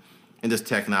one, and just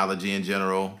technology in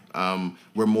general.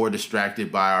 We're more distracted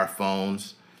by our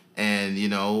phones. And, you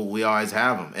know, we always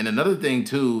have them. And another thing,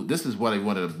 too, this is one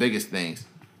of the biggest things.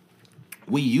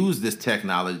 We use this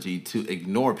technology to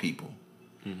ignore people.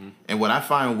 Mm-hmm. And what I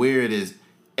find weird is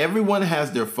everyone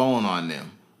has their phone on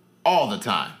them all the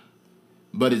time.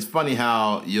 But it's funny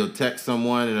how you'll text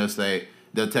someone and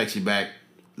they'll text you back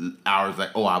hours like,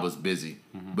 oh, I was busy.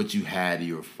 Mm-hmm. But you had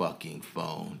your fucking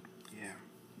phone. Yeah.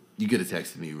 You could have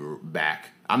texted me back.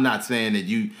 I'm not saying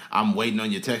that I'm waiting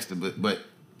on your text, but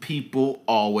people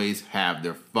always have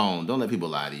their phone. Don't let people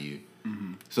lie to you.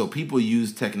 Mm-hmm. So people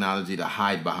use technology to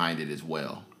hide behind it as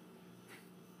well.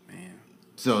 Man.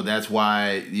 So that's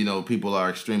why, you know, people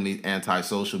are extremely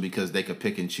antisocial, because they could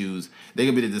pick and choose. They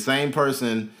could be the same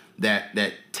person that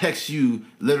texts you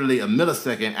literally a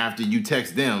millisecond after you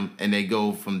text them, and they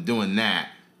go from doing that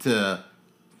to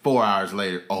 4 hours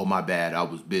later, oh, my bad, I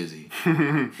was busy.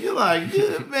 You're like,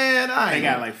 yeah, man, They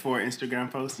got like 4 Instagram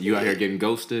posts. You out here getting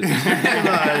ghosted.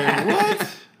 Like, what?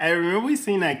 I remember we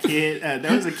seen that kid.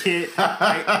 There was a kid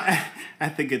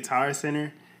at the Guitar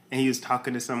Center, and he was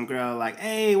talking to some girl like,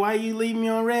 hey, why you leave me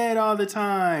on red all the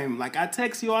time? Like, I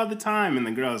text you all the time. And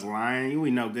the girl's lying.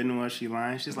 We know good and well she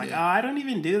lying. She's like, oh, I don't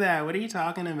even do that. What are you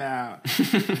talking about?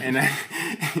 And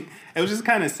it was just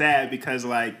kind of sad because,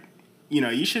 like, you know,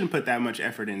 you shouldn't put that much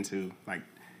effort into, like,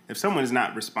 if someone is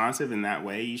not responsive in that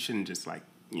way, you shouldn't just, like,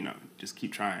 you know, just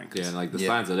keep trying. Yeah, like the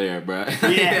signs are there, bro.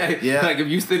 Yeah. Like if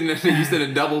you send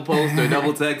a double post or a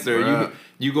double text, or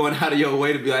you going out of your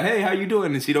way to be like, hey, how you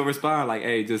doing? And she don't respond, like,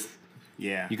 hey, just,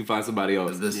 you can find somebody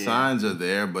else. The signs are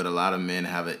there, but a lot of men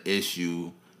have an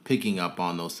issue picking up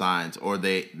on those signs, or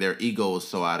their ego is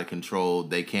so out of control,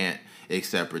 they can't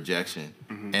accept rejection.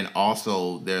 Mm-hmm. And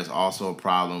also, there's also a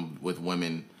problem with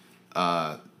women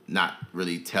not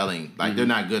really telling, like, they're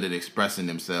not good at expressing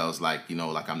themselves, like, you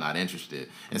know, like, I'm not interested.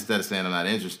 Instead of saying I'm not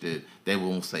interested, they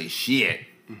won't say shit,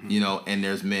 you know, and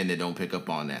there's men that don't pick up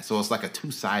on that. So it's like a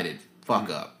two-sided fuck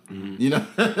up, you know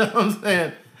what I'm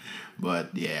saying?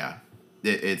 But, yeah,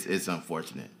 it's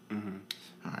unfortunate.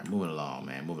 All right, moving along,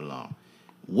 man. Moving along.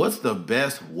 What's the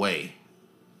best way?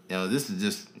 This is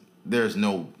just, there's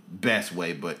no best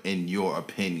way, but in your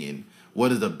opinion,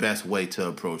 what is the best way to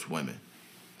approach women?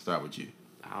 Start with you.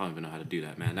 I don't even know how to do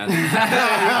that, man.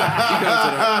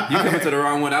 You coming to the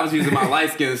wrong one. I was using my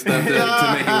light skin stuff to make it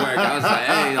work. I was like,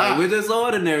 hey, like, we're just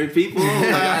ordinary people.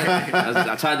 Like,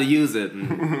 I tried to use it,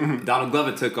 and Donald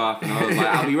Glover took off, and I was like,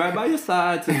 I'll be right by your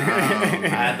side. I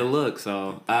had to look,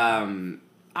 so I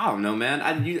don't know,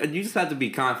 man. You just have to be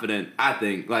confident. I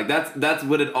think like that's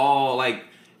what it all like.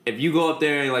 If you go up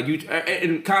there and like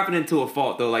and confident to a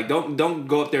fault though, like don't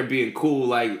go up there being cool.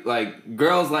 Like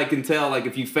girls like can tell like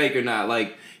if you fake or not.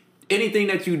 Like anything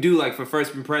that you do like for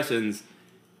first impressions,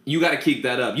 you got to keep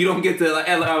that up. You don't get to like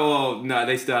oh no,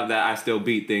 they still have that I still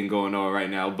beat thing going on right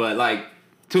now. But like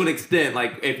to an extent,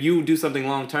 like if you do something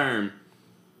long term,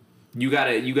 you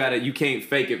can't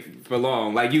fake it for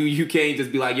long. Like you can't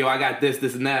just be like yo I got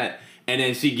this and that, and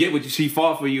then she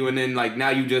fall for you, and then like now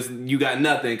you got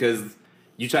nothing because.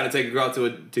 You try to take a girl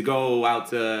to go out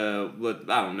to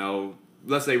I don't know,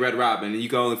 let's say Red Robin, and you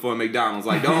can only afford McDonald's.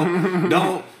 Like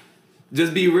don't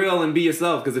just be real and be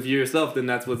yourself. Because if you're yourself, then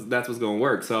that's what's gonna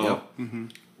work. So,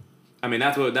 yep. I mean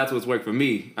that's what's worked for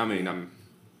me. I mean I'm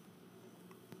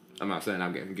not saying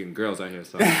I'm getting girls out here.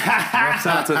 So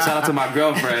shout out to my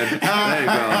girlfriend. There you go.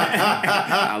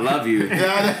 I love you.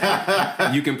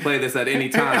 You can play this at any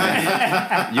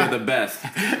time. You're the best.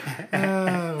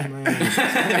 Oh man.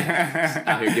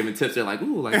 Out here giving tips. They're like,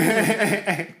 ooh, like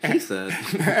he said.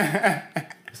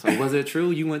 So was it true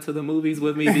you went to the movies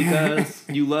with me because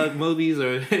you love movies,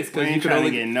 or it's because you could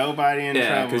only get nobody in trouble?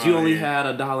 Yeah, because you only had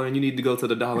 $1 and you need to go to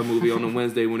the dollar movie on a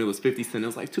Wednesday when it was 50 cents. It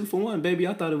was like 2 for 1, baby.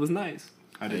 I thought it was nice.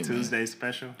 Oh, the Tuesday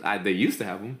special? They used to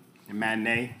have them. The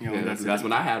matinee. That's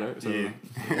when I had her. So. Yeah.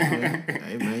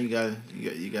 Hey man, you got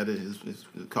it. It's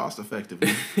cost effective.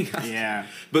 Yeah.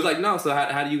 But like no, so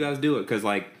how do you guys do it? Because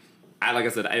like I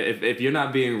said, if you're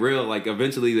not being real, like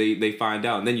eventually they find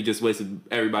out, and then you just wasted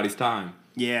everybody's time.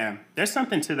 Yeah, there's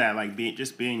something to that, like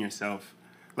just being yourself.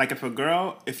 Like if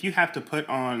you have to put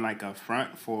on like a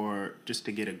front for just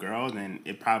to get a girl, then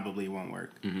it probably won't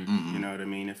work. Mm-hmm. You know what I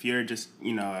mean? If you're just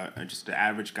just an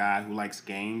average guy who likes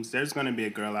games, there's going to be a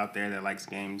girl out there that likes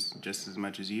games just as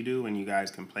much as you do, and you guys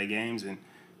can play games and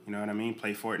you know what I mean,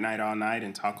 play Fortnite all night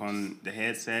and talk on the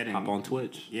headset and hop on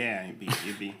Twitch. Yeah,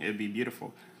 it'd be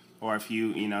beautiful. Or if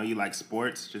you like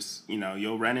sports, just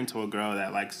you'll run into a girl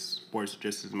that likes sports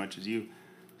just as much as you.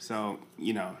 So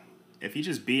if you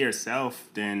just be yourself,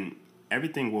 then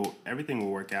everything will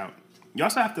work out. You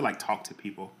also have to like talk to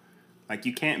people. Like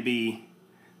you can't be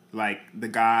like the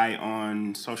guy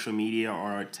on social media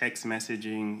or text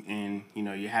messaging and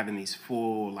you're having these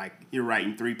full like you're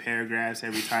writing 3 paragraphs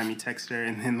every time you text her,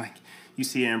 and then like you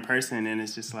see her in person and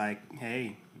it's just like,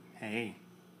 hey,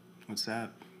 what's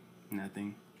up?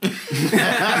 Nothing.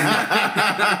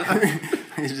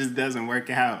 It just doesn't work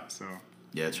out. So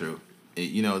yeah, true.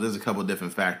 There's a couple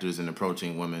different factors in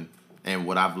approaching women, and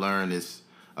what I've learned is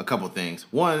a couple things.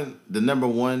 One, the number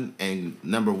one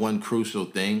crucial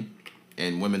thing,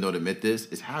 and women don't admit this,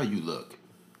 is how you look.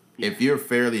 Yeah. If you're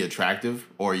fairly attractive,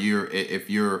 or if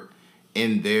you're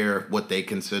in there what they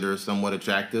consider somewhat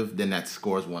attractive, then that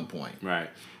scores 1 point. Right.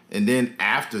 And then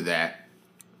after that,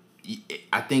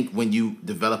 I think when you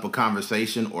develop a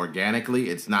conversation organically,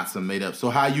 it's not some made up. So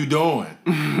how you doing?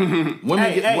 Remember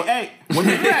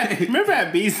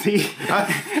at BC?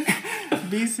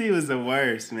 BC was the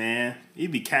worst, man.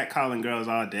 You'd be catcalling girls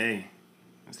all day.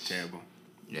 That's terrible.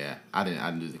 Yeah, I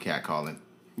didn't do the catcalling.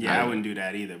 Yeah, I wouldn't do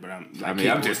that either. But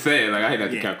I'm just saying, like I ain't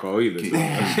got the catcall either. So.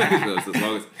 As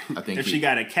long as, I think if she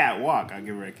got a catwalk, I'll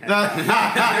give her a cat.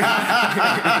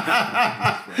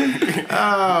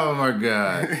 Oh my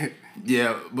God.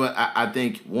 Yeah, but I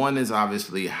think one is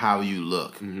obviously how you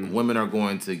look. Mm-hmm. Women are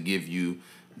going to give you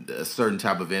a certain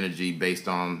type of energy based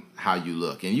on how you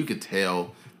look, and you could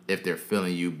tell if they're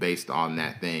feeling you based on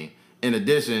that thing. In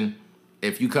addition,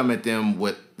 if you come at them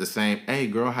with the same, hey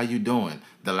girl, how you doing?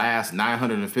 The last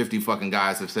 950 fucking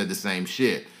guys have said the same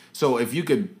shit. So if you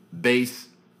could base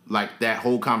like that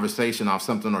whole conversation off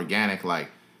something organic,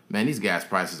 like, man, these gas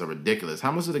prices are ridiculous.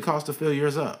 How much did it cost to fill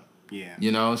yours up? Yeah.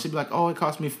 She'd be like, oh, it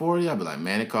cost me $40. I'd be like,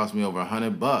 man, it cost me over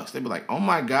 $100. They'd be like, oh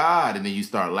my God. And then you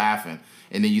start laughing.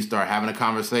 And then you start having a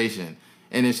conversation.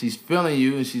 And then she's feeling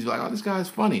you and she's like, oh, this guy's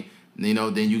funny. And,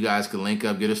 then you guys can link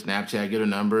up, get a Snapchat, get a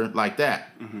number, like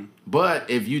that. Mm-hmm. But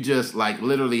if you just like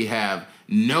literally have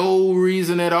no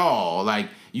reason at all, like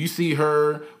you see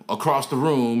her across the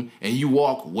room and you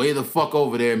walk way the fuck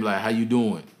over there and be like, how you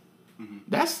doing? Mm-hmm.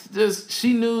 That's just,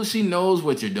 she knows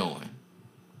what you're doing.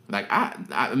 Like,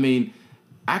 I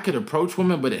I could approach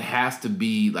women, but it has to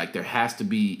be like there has to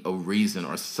be a reason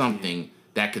or something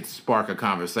that could spark a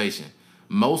conversation.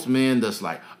 Most men just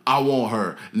like, I want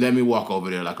her. Let me walk over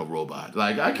there like a robot.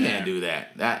 Like, I can't do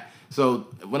that. So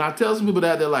when I tell some people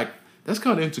that, they're like, that's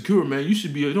kind of insecure, man. You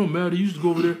should be, it don't matter. You should go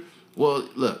over there. Well,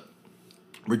 look,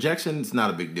 rejection is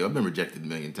not a big deal. I've been rejected a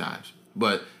million times.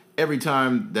 But every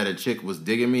time that a chick was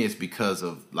digging me, it's because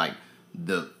of, like,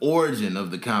 the origin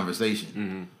of the conversation.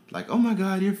 Mm-hmm. Like, oh, my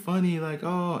God, you're funny. Like,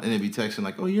 oh. And they'd be texting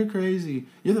like, oh, you're crazy.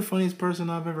 You're the funniest person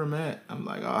I've ever met. I'm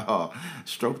like, oh,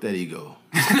 stroke that ego.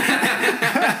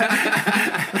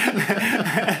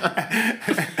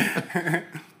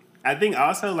 I think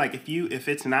also, like, if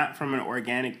it's not from an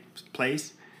organic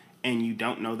place and you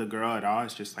don't know the girl at all,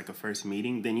 it's just like a first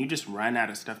meeting, then you just run out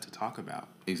of stuff to talk about.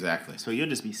 Exactly. So you'll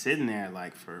just be sitting there,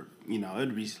 like, for,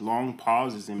 it'd be long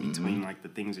pauses in between, like, the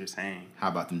things you're saying. How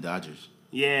about them Dodgers?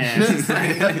 Yeah. That's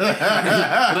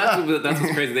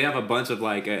what's crazy. They have a bunch of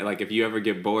like if you ever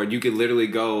get bored, you could literally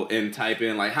go and type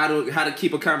in like how to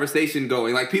keep a conversation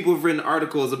going. Like people have written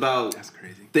articles about that's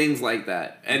crazy things like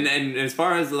that. And as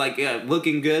far as like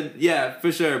looking good, yeah,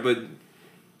 for sure. But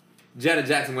Janet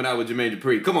Jackson went out with Jermaine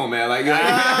Dupri. Come on, man. Like, come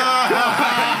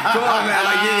on, man.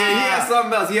 Like, he has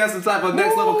something else. He has some type of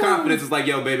next level confidence. It's like,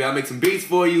 yo, baby, I'll make some beats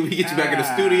for you. We get you back in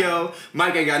the studio.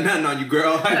 Mike ain't got nothing on you,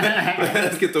 girl.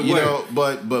 Let's get to work.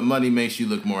 But money makes you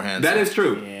look more handsome. That is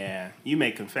true. Yeah. You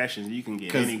make confessions, you can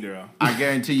get any girl. I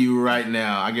guarantee you right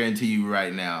now,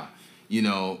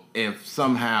 if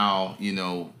somehow,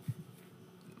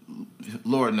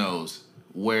 Lord knows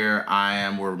where I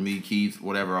am, where me, Keith,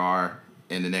 whatever are,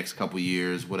 in the next couple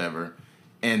years, whatever,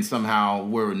 and somehow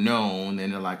we're known,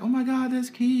 and they're like, oh my God, that's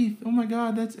Keith. Oh my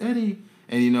God, that's Eddie.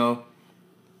 And,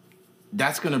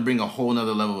 that's going to bring a whole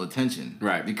nother level of attention.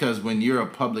 Right. Because when you're a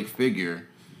public figure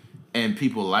and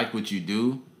people like what you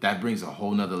do, that brings a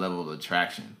whole nother level of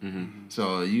attraction. Mm-hmm.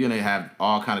 So you're going to have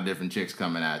all kind of different chicks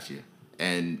coming at you.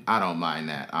 And I don't mind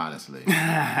that, honestly. Because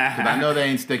I know they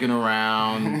ain't sticking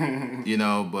around,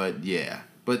 but yeah.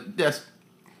 But that's...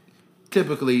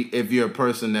 Typically, if you're a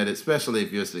person that, especially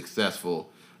if you're successful,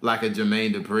 like a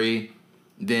Jermaine Dupri,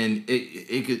 then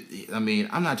it could, I'm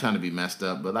not trying to be messed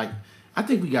up, but, like, I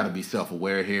think we got to be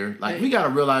self-aware here. Like, we got to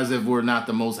realize if we're not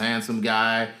the most handsome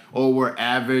guy or we're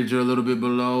average or a little bit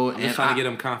below. I'm just trying to get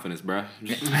him confidence, bro.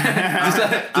 just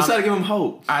try to give him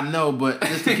hope. I know, but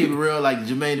just to keep it real, like,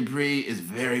 Jermaine Dupri is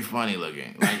very funny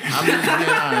looking. Like, I'm just being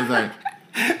honest. Like,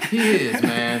 he is,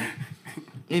 man.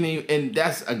 And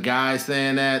that's a guy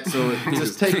saying that, so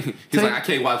just take... He's like, I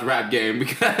can't watch Rap Game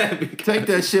because... Take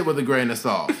that shit with a grain of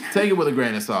salt. Take it with a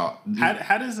grain of salt.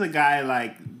 How does a guy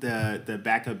like the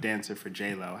backup dancer for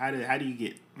J-Lo, how do you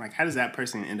get... Like, how does that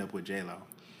person end up with J-Lo?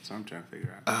 So I'm trying to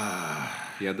figure out.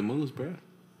 He had the moves, bro.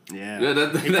 Yeah.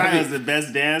 He probably was the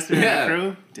best dancer in the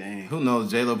crew. Dang. Who knows?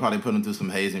 J-Lo probably put him through some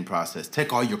hazing process.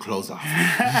 Take all your clothes off.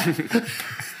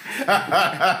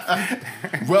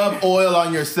 Rub oil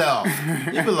on yourself.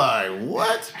 You be like,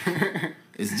 what?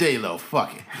 It's J-Lo.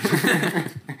 Fuck it.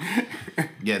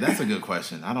 Yeah, that's a good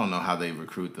question. I don't know how they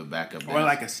recruit the backup dancer. Or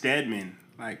like a Stedman.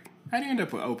 Like, how do you end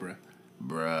up with Oprah?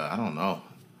 Bruh, I don't know.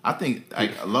 I think,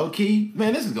 like, low-key,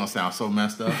 man, this is going to sound so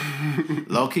messed up.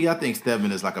 Low-key, I think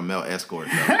Stedman is like a male escort,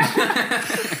 though.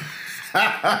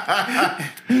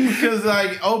 Because,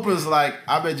 like, Oprah's like,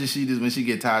 I bet you she does when she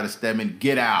get tired of Stedman,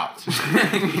 get out.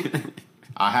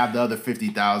 I'll have the other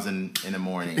 50,000 in the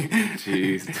morning.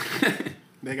 Jeez.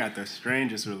 They got the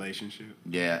strangest relationship.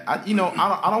 Yeah. I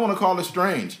don't want to call it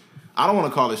strange.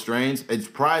 It's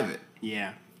private.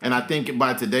 Yeah. And I think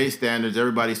by today's standards,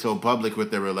 everybody's so public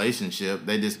with their relationship.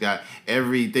 They just got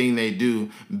everything they do.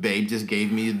 Babe just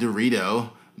gave me a Dorito.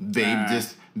 Babe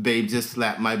just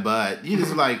slapped my butt. You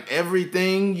just like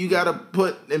everything you gotta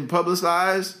put and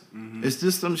publicize. Mm-hmm. It's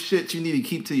just some shit you need to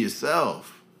keep to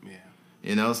yourself.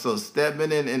 Yeah. So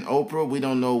Stedman and Oprah, we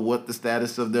don't know what the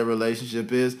status of their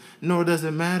relationship is, nor does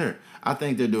it matter. I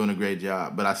think they're doing a great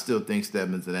job, but I still think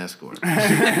Stedman's an escort. He's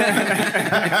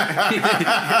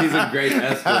a great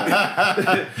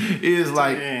escort. He is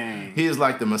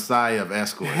like the messiah of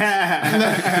escorts.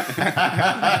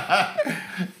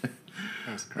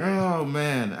 That's crazy. Oh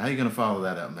man, how you gonna follow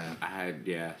that up, man? I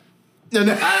just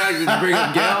bring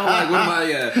up Gail. Like, what am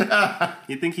I?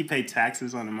 You think he paid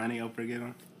taxes on the money Oprah gave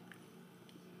him?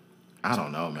 I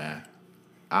don't know, man.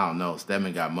 I don't know.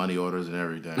 Stedman got money orders and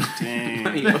everything. Dang.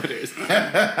 Money orders. Shout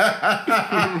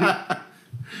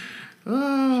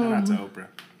out to Oprah.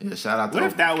 Yeah, shout out to What Oprah.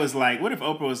 if that was like, what if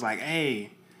Oprah was like,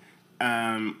 hey,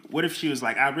 what if she was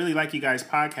like, I really like you guys'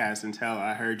 podcast until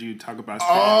I heard you talk about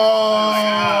Oh,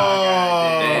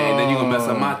 and then you gonna mess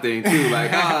up my thing too.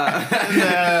 Like,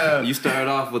 you started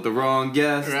off with the wrong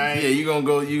guest, right? Yeah, he gonna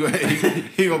go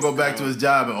back to his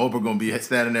job, and Oprah gonna be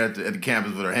standing there at the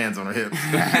campus with her hands on her hips,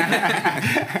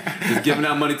 just giving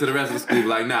out money to the rest of the school.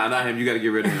 Like, nah, not him. You got to get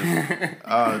rid of him.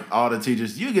 All the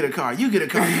teachers, you get a car, you get a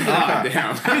car, you get a car.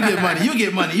 Damn. You get money, you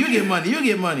get money, you get money, you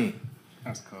get money.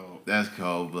 That's cold. That's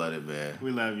cold-blooded, man.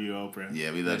 We love you, Oprah.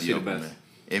 Yeah, we love you, Oprah, man.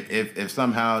 If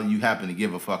somehow you happen to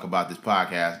give a fuck about this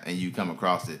podcast and you come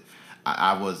across it,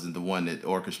 I wasn't the one that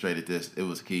orchestrated this. It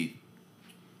was Keith.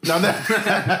 No,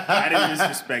 I didn't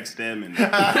disrespect Stedman.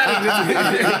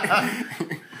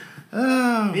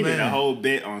 He did a whole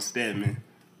bit on Stedman.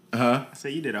 Huh? I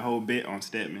said you did a whole bit on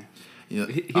Stedman. Yeah,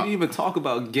 he didn't even talk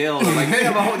about Gail. Like, they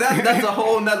have a whole, that's a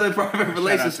whole nother private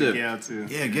relationship. Gail too.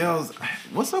 Yeah, Gail's.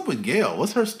 What's up with Gail?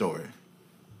 What's her story?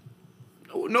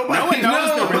 Nobody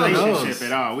knows the relationship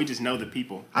at all. We just know the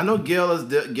people. I know Gail is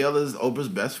Oprah's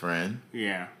best friend.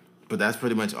 Yeah. But that's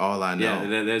pretty much all I know.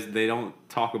 Yeah, they don't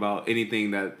talk about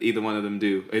anything that either one of them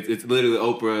do. It's literally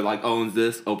Oprah like owns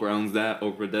this, Oprah owns that,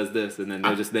 Oprah does this, and then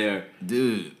they're just there.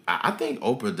 Dude, I think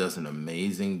Oprah does an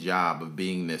amazing job of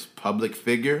being this public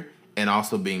figure and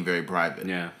also being very private.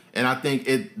 Yeah. And I think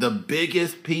the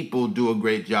biggest people do a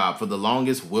great job. For the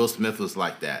longest, Will Smith was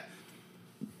like that.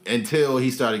 Until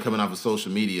he started coming off of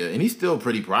social media. And he's still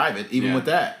pretty private, even with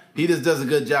that. He just does a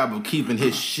good job of keeping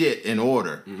his shit in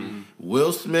order. Mm-hmm.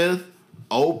 Will Smith,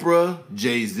 Oprah,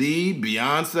 Jay-Z,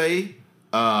 Beyonce,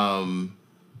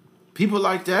 people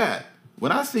like that.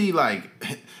 When I see, like,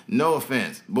 no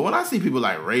offense, but when I see people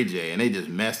like Ray J and they just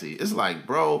messy, it's like,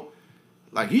 bro,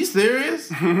 like, you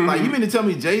serious? Like, you mean to tell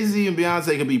me Jay-Z and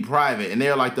Beyonce can be private and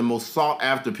they're like the most sought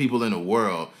after people in the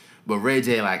world, but Ray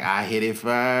J like, I hit it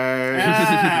first.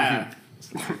 Ah.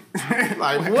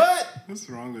 Like, what? What's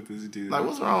wrong with this dude? Like,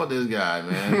 what's wrong with this guy,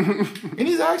 man? And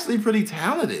he's actually pretty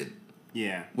talented.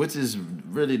 Yeah. Which is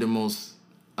really the most,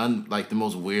 the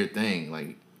most weird thing.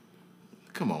 Like,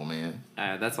 come on, man.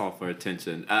 That's all for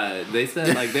attention. They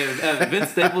said like Vince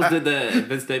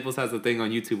Staples has a thing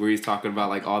on YouTube where he's talking about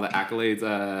like all the accolades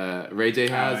Ray J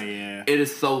has. Oh, yeah. It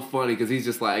is so funny because he's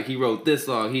just like, he wrote this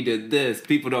song, he did this.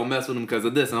 People don't mess with him because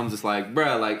of this, and I'm just like,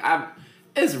 bruh, like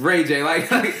it's Ray J. Like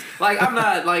I'm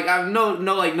not like, I'm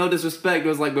no disrespect. It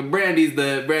was like, but Brandy's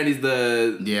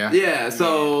the yeah.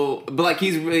 So but like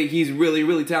he's really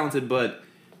really talented, but.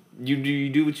 You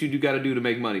do what you got to do to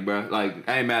make money, bro. Like,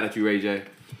 I ain't mad at you, Ray J.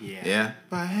 Yeah.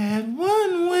 If I had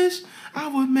one wish, I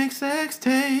would make sex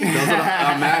tape.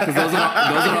 I'm mad because those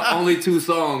are the only two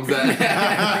songs that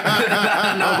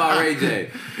I know about Ray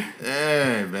J.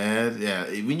 Hey, man. Yeah.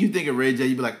 When you think of Ray J,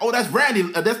 you be like, oh, that's Brandy,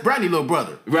 little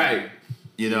brother. Right.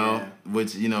 You know,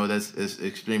 which, that's it's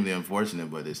extremely unfortunate,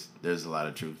 but there's a lot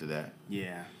of truth to that.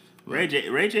 Yeah. But Ray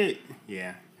J,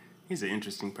 yeah. He's an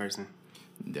interesting person.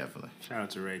 Definitely. Shout out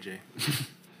to Ray J.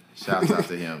 Shouts out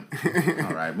to him.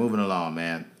 All right, moving along,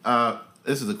 man.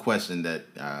 This is a question that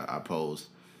I posed.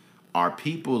 Are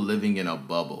people living in a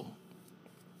bubble?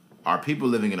 Are people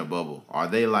living in a bubble? Are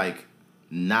they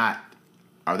not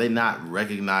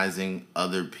recognizing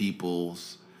other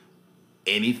people's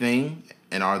anything?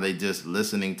 And are they just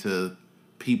listening to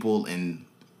people and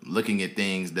looking at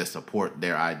things that support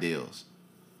their ideals?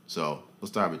 So, we'll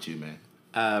start with you, man.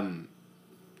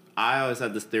 I always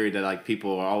had this theory that like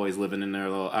people are always living in their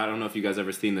little. I don't know if you guys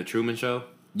ever seen The Truman Show.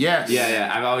 Yes.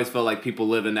 Yeah. I've always felt like people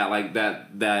live in that like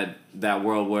that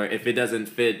world where if it doesn't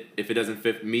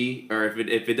fit me, or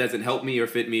if it doesn't help me or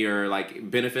fit me or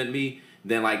like benefit me,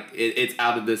 then like it's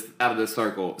out of this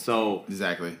circle. So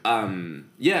exactly.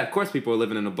 Yeah, of course people are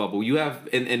living in a bubble. You have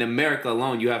in America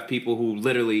alone, you have people who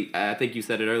literally, I think you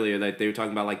said it earlier, that they were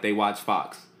talking about like they watch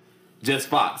Fox, just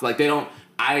Fox. Like they don't.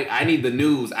 I need the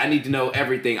news. I need to know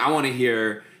everything. I want to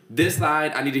hear this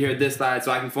side. I need to hear this side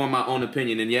so I can form my own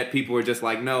opinion. And yet people are just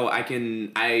like, no, I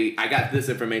got this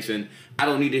information. I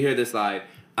don't need to hear this side.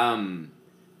 I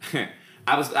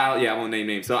won't name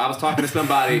names. So I was talking to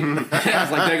somebody. I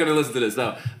was like, they're gonna listen to this.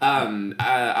 So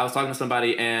I was talking to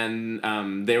somebody, and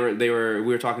we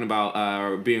were talking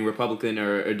about being Republican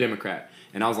or Democrat.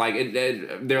 And I was like,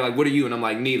 they're like, what are you? And I'm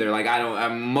like, neither. Like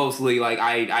I'm mostly like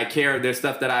I care. There's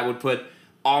stuff that I would put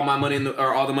all my money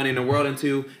all the money in the world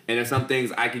into, and there's some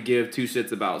things I could give two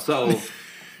shits about. So,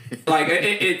 like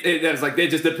it's like it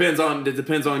just depends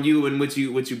on you and what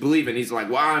you believe in. He's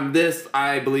like, well, I'm this,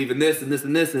 I believe in this and this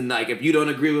and this, and like if you don't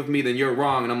agree with me, then you're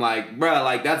wrong. And I'm like, bruh,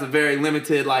 like that's a very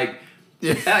limited like.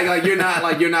 Yeah. like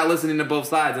you're not listening to both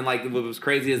sides. And like what was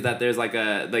crazy is that there's like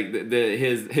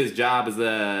his job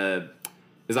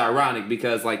is is ironic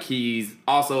because like he's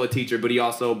also a teacher, but he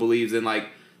also believes in like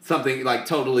something like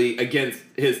totally against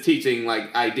his teaching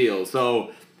like ideals. So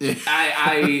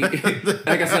I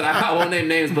like I said, I won't name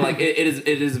names, but like it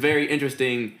is very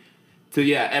interesting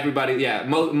to everybody.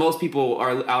 Most people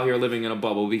are out here living in a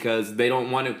bubble because they don't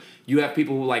want to. You have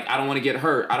people who like, I don't want to get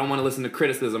hurt. I don't want to listen to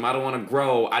criticism. I don't want to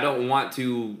grow. I don't want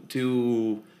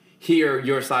to hear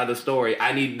your side of the story.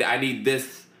 I need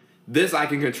this I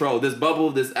can control. This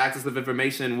bubble, this access of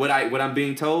information, what I'm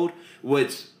being told,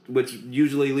 which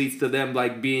usually leads to them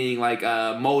like being like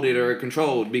molded or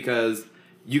controlled because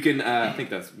you can I think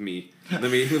that's me.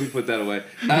 Let me put that away.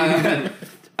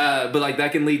 But like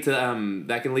that can lead to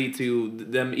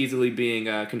them easily being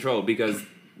controlled because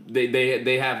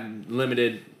they have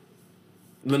limited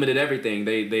everything.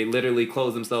 They literally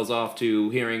close themselves off to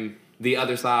hearing the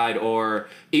other side or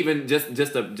even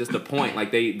just a point. Like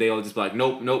they'll just be like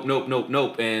nope.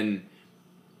 And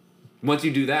once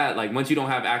you do that, like once you don't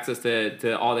have access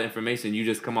to all the information, you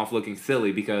just come off looking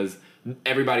silly because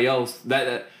everybody else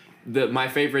my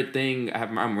favorite thing.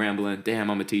 I'm rambling.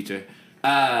 Damn, I'm a teacher.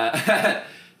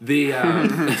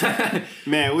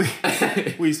 Man, we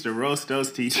used to roast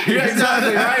those teachers. Yeah,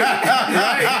 exactly, right.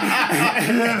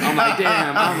 I'm like,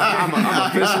 damn,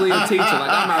 I'm officially a teacher. Like,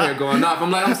 I'm out here going off.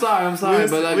 I'm like, I'm sorry,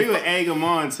 but like, we would egg them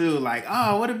on too. Like,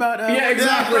 oh, what about yeah,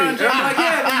 exactly. I'm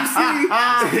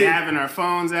like, you see, having our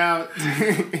phones out. Bro,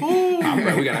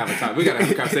 we gotta have a time. We gotta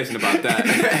have a conversation about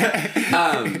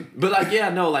that. But like,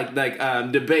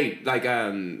 debate,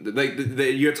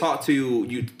 you're taught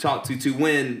to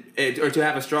win or to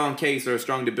have a strong case or a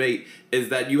strong debate is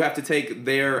that you have to take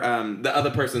their the other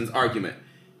person's argument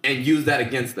and use that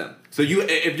against them. So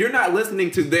if you're not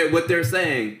listening to what they're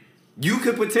saying, you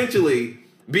could potentially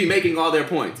be making all their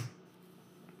points.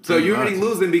 So you're already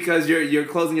losing because you're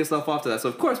closing yourself off to that. So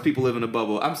of course people live in a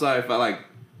bubble. I'm sorry if I'm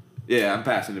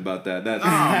passionate about that. Those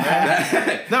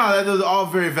are all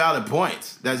very valid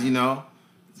points. That's so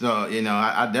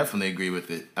I definitely agree with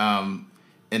it.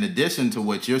 In addition to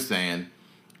what you're saying,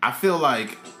 I feel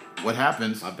like what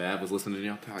happens. My bad. Was listening to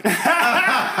your podcast.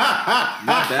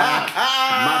 My bad.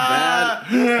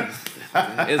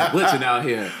 It's glitching out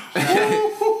here.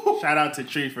 Shout out to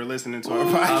Tree for listening to our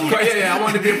podcast. I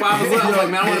wanted to be a part of the list. I was like,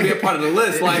 man, I want to be a part of the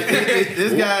list. Like,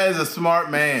 this guy is a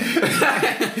smart man.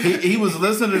 He was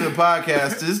listening to the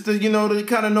podcast just to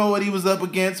kind of know what he was up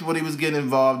against, what he was getting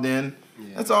involved in.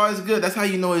 Yeah. That's always good. That's how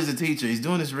you know he's a teacher. He's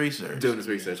doing his research. Always.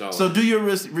 So do your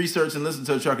research and listen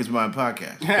to a Truckers Mind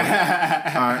podcast.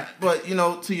 All right. But,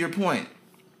 to your point,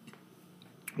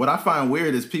 what I find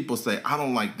weird is people say, I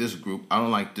don't like this group. I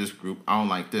don't like this group. I don't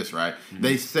like this, right? Mm-hmm.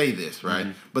 They say this, right?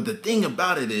 Mm-hmm. But the thing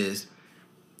about it is,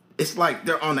 it's like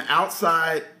they're on the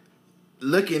outside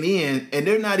looking in, and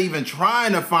they're not even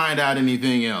trying to find out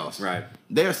anything else. Right.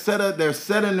 They're set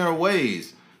in their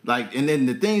ways. Like, and then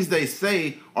the things they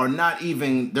say they're not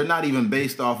even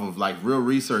based off of like real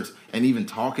research and even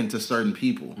talking to certain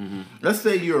people. Mm-hmm. Let's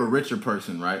say you're a richer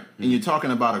person, right? Mm-hmm. And you're talking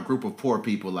about a group of poor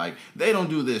people, like they don't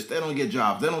do this, they don't get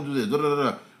jobs, they don't do this, blah, blah,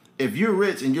 blah. If you're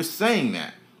rich and you're saying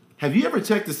that, have you ever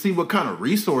checked to see what kind of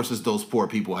resources those poor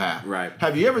people have? Right.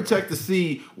 Have you ever checked to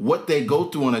see what they go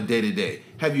through on a day-to-day?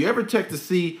 Have you ever checked to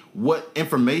see what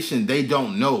information they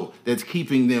don't know that's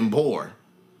keeping them poor?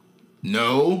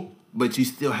 No. But you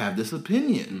still have this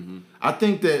opinion. Mm-hmm. I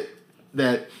think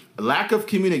that lack of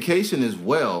communication as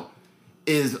well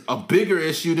is a bigger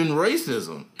issue than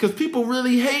racism. Because people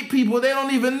really hate people they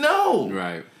don't even know.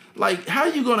 Right. Like, how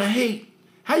you gonna hate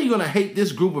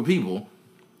this group of people,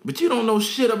 but you don't know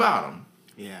shit about them?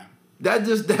 Yeah. That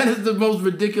is the most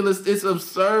ridiculous. It's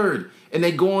absurd. And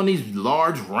they go on these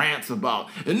large rants about,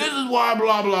 and this is why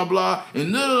blah, blah, blah,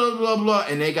 and blah, blah, blah,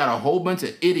 and they got a whole bunch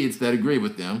of idiots that agree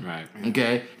with them. Right.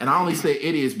 Okay? And I only say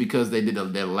idiots because they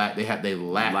lack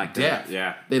depth.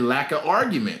 Yeah. They lack an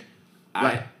argument.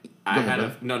 I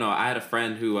had a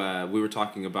friend who we were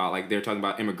talking about, like, they were talking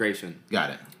about immigration. Got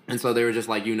it. And so they were just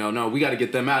like, no, we got to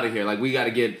get them out of here. Like, we got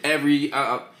to get every...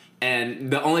 and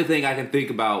the only thing I can think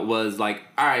about was, like,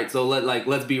 all right, so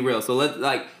let's be real. So,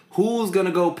 who's going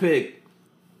to go pick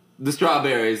the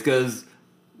strawberries? Because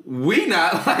we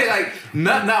not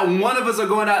not one of us are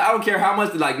going out. I don't care how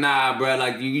much. Like, nah, bro.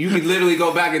 Like, you can literally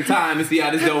go back in time and see how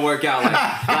this don't work out. Like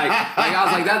I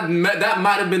was like, that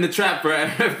might have been the trap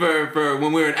for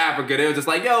when we were in Africa. They were just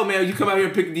like, yo, man, you come out here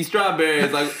and pick these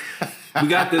strawberries. Like, we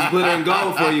got this glitter and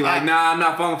gold for you. Like, nah, I'm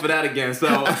not falling for that again.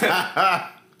 So.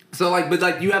 So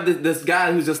but you have this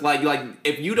guy who's just like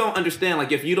if you don't understand,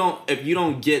 like if you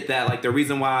don't get that, like the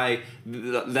reason why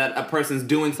that a person's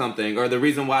doing something or the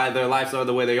reason why their lives are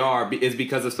the way they are is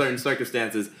because of certain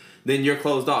circumstances, then you're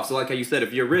closed off. So like how you said,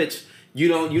 if you're rich you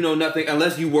know nothing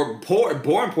unless you were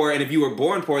born poor, and if you were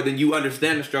born poor, then you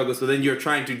understand the struggle. So then you're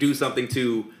trying to do something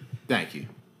to. Thank you.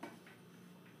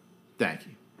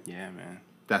 Yeah, man.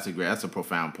 That's a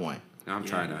profound point. I'm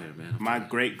trying out here, man. My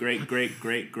great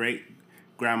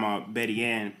grandma Betty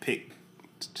Ann picked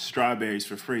strawberries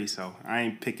for free, so I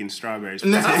ain't picking strawberries for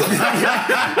free. I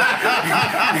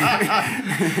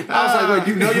was like, wait,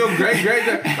 you know your great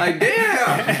like,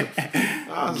 damn.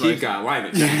 I was He got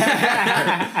lineage.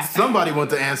 Somebody went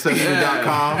to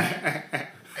Ancestry.com.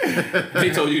 They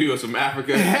told you was from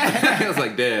Africa. I was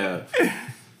like, damn.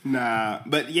 Nah,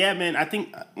 but yeah, man, I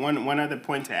think one other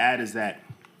point to add is that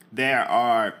there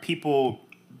are people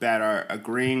that are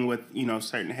agreeing with,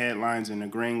 certain headlines and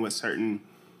agreeing with certain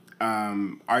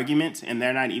arguments, and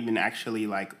they're not even actually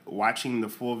like watching the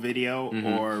full video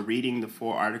or reading the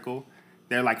full article.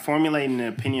 They're like formulating an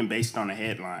opinion based on a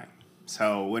headline.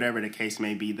 So whatever the case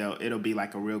may be, it'll be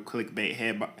like a real clickbait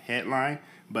headline,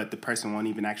 but the person won't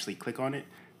even actually click on it.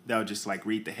 They'll just like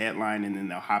read the headline and then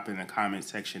they'll hop in the comment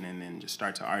section and then just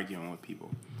start to arguing with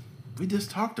people. We just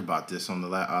talked about this on the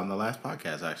last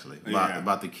podcast, actually,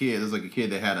 about the kid. There's like a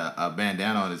kid that had a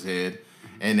bandana on his head,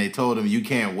 and they told him you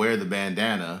can't wear the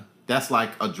bandana. That's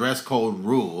like a dress code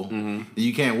rule.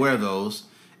 You can't wear those.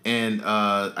 And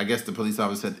I guess the police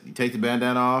officer said, you take the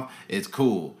bandana off, it's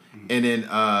cool. And then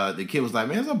the kid was like,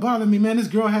 man, it's not bothering me, man. This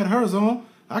girl had hers on.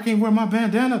 I can't wear my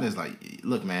bandana. It's like,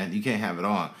 look, man, you can't have it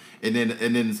on. And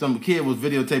then some kid was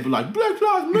videotaping like, Black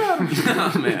Lives Matter.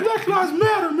 Black Lives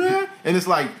Matter, man. And it's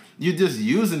like, you're just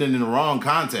using it in the wrong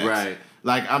context. Right.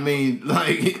 Like, I mean,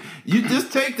 like, you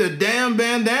just take the damn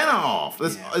bandana off.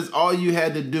 That's all you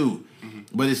had to do.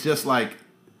 But it's just like,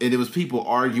 and it was people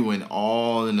arguing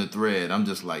all in the thread. I'm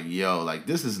just like, yo, like,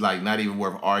 this is like not even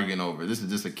worth arguing over. This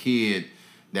is just a kid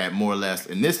that more or less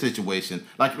in this situation,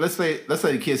 like let's say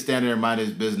the kid's standing there minding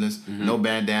his business, no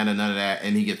bandana, none of that,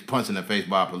 and he gets punched in the face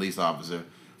by a police officer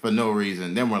for no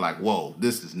reason. Then we're like, whoa,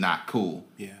 this is not cool.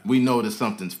 Yeah. We know that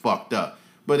something's fucked up.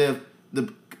 But if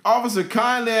the officer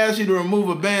kindly asks you to remove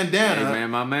a bandana. Hey,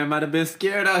 man, my man might have been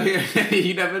scared out here.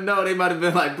 You never know. They might have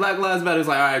been like, Black Lives Matter. It's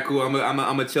like, all right, cool. I'm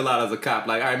gonna chill out as a cop.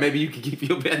 Like, all right, maybe you can keep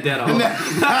your bandana on.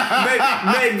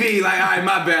 maybe, like, all right,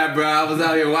 my bad, bro. I was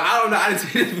out here. Well, I don't know. I didn't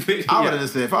see this video. I would have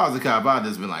just said, if I was a cop, I'd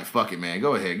just been like, fuck it, man.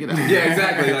 Go ahead, get out. Yeah,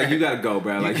 exactly. Like, you gotta go,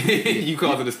 bro. Like, you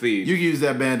causing a siege. You can use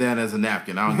that bandana as a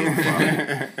napkin. I don't give a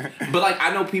fuck. But, like,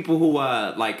 I know people who,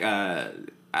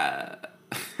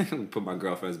 put my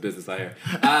girlfriend's business out here.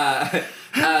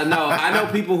 No, I know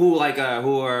people who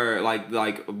who are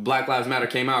like Black Lives Matter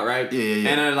came out, right? Yeah.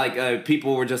 And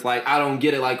people were just like, I don't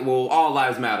get it. Like, well, all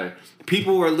lives matter.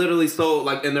 People were literally so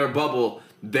like in their bubble.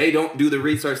 They don't do the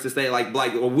research to say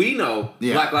well, we know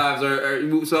Black lives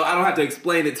are so I don't have to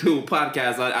explain it to a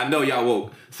podcast. I know y'all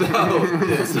woke. So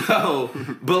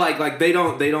but like they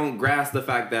don't grasp the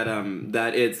fact that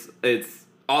that it's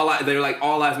they're like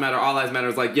all lives matter. All lives matter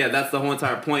is like, yeah, that's the whole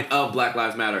entire point of Black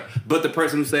Lives Matter. But the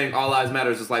person who's saying all lives matter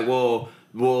is just like, well,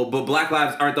 but Black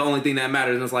lives aren't the only thing that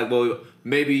matters. And it's like, well,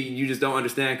 maybe you just don't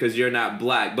understand because you're not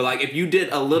Black. But like, if you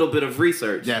did a little bit of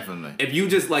research, definitely. If you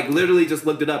just like literally just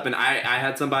looked it up, and I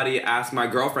had somebody ask my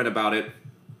girlfriend about it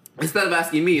instead of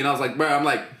asking me, and I was like, bro, I'm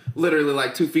like literally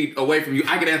like 2 feet away from you.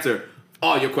 I could answer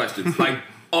all your questions, like.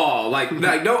 Oh, like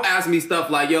don't ask me stuff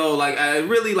like, yo, like I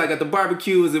really like at the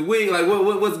barbecue is it wing, like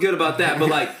what's good about that? But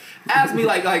like ask me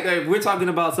like if we're talking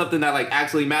about something that like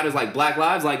actually matters, like Black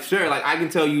lives, like sure, like I can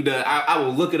tell you I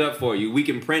will look it up for you. We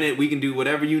can print it, we can do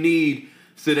whatever you need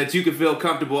so that you can feel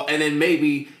comfortable, and then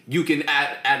maybe you can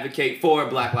advocate for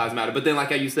Black Lives Matter. But then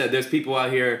like how you said, there's people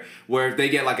out here where if they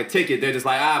get like a ticket, they're just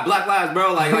like, Black lives,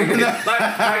 bro. Like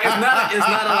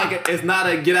it's not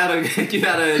a get out of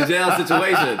jail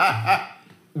situation.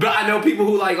 But I know people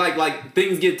who like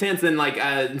things get tense and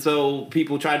and so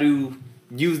people try to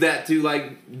use that to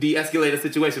like de-escalate a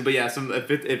situation. But yeah,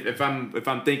 if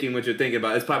I'm thinking what you're thinking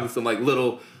about, it's probably some like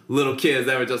little kids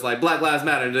that were just like Black Lives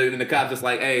Matter, and the cop just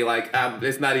like, hey, like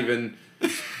it's not even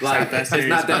like it's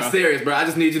not that serious, bro. I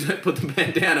just need you to put the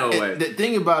bandana away. The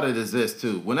thing about it is this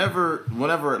too. Whenever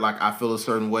like I feel a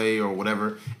certain way or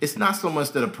whatever, it's not so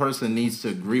much that a person needs to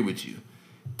agree with you.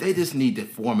 They just need to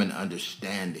form an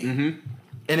understanding. Mm-hmm.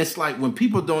 And it's like when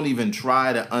people don't even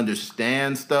try to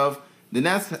understand stuff, then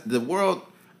that's the world.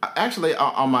 Actually,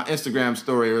 on my Instagram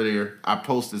story earlier, I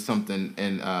posted something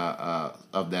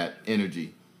of that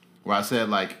energy where I said,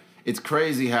 like, it's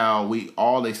crazy how we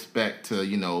all expect to,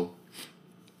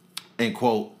 end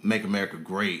quote, make America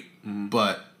great,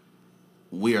 but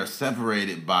we are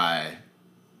separated by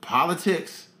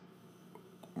politics,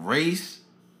 race,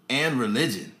 and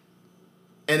religion.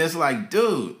 And it's like,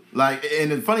 dude, like, and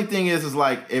the funny thing is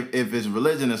like, if it's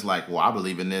religion, it's like, well, I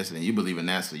believe in this and you believe in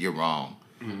that, so you're wrong.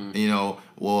 Mm-hmm. You know,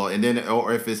 well, and then,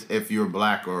 or if you're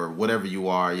black or whatever you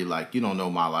are, you're like, you don't know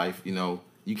my life, you know,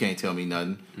 you can't tell me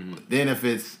nothing. Mm-hmm. Then if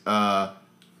it's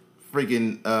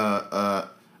freaking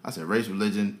I said race,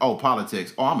 religion,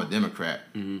 politics, I'm a Democrat.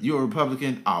 Mm-hmm. You're a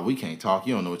Republican? We can't talk.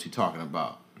 You don't know what you're talking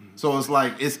about. Mm-hmm. So it's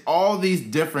like, it's all these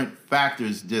different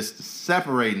factors just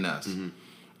separating us. Mm-hmm.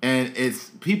 And it's,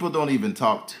 people don't even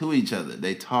talk to each other.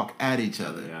 They talk at each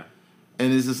other. Yeah.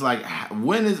 And it's just like,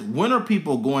 when are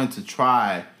people going to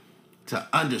try to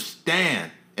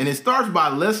understand? And it starts by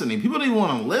listening. People don't even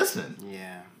want to listen.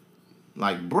 Yeah.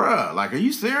 Like, bruh, like, are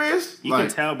you serious? You can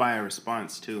tell by a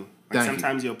response, too. Like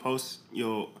sometimes I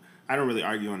don't really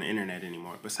argue on the internet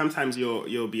anymore, but sometimes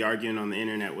you'll be arguing on the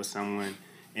internet with someone,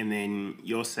 and then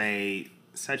you'll say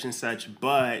such and such,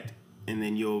 but, and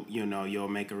then you'll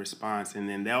make a response, and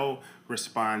then they'll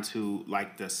respond to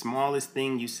like the smallest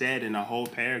thing you said in a whole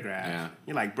paragraph. Yeah.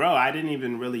 You're like, bro, I didn't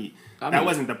even really. That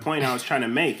wasn't the point I was trying to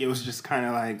make. It was just kind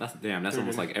of like. That's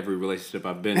almost like every relationship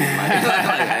I've been in. Like,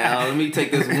 let me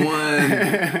take this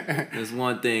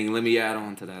one thing. Let me add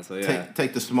on to that. So yeah,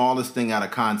 take the smallest thing out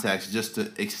of context just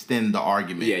to extend the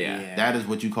argument. Yeah. That is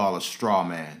what you call a straw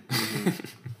man. Mm-hmm.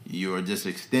 You're just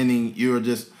extending.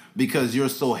 Because you're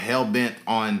so hell bent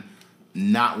on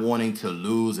not wanting to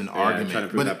lose an argument. Trying to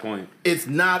prove that point. It's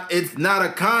not a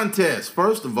contest.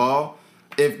 First of all,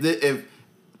 if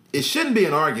it shouldn't be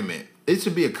an argument, it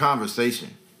should be a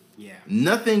conversation. Yeah.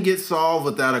 Nothing gets solved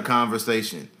without a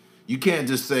conversation. You can't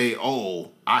just say,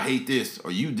 "Oh, I hate this,"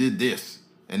 or "You did this,"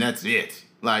 and that's it.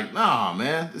 Like, nah,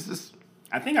 man. This is.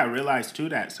 I think I realized too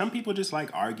that some people just like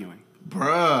arguing.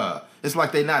 Bruh, it's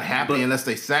like they're not happy unless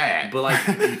they sad. But like,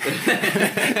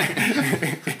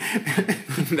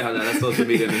 no, that's social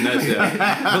media in a nutshell.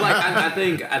 But like,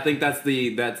 I think that's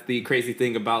the crazy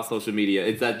thing about social media.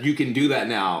 It's that you can do that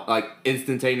now, like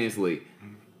instantaneously.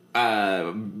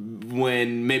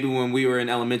 When we were in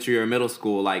elementary or middle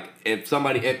school, like if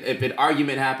an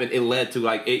argument happened, it led to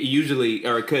like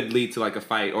it could lead to like a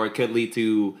fight, or it could lead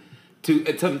to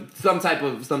some type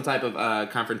of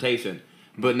confrontation.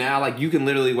 But now, like, you can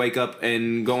literally wake up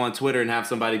and go on Twitter and have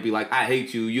somebody be like, "I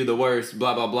hate you, you're the worst,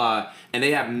 blah blah blah," and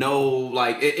they have no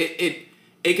like it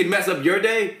can mess up your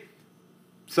day.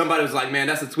 Somebody was like, "Man,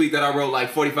 that's a tweet that I wrote like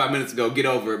 45 minutes ago. Get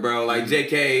over it, bro." Like,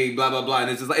 JK, blah blah blah, and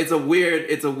it's just like it's a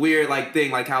weird like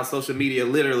thing, like how social media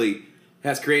literally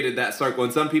has created that circle.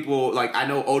 And some people, like, I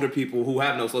know older people who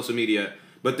have no social media,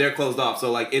 but they're closed off,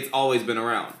 so like it's always been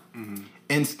around. Mm-hmm.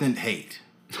 Instant hate.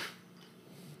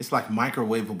 It's like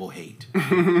microwavable hate.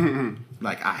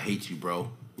 Like, I hate you,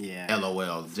 bro. Yeah.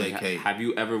 LOL, JK. Have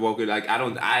you ever woken, like,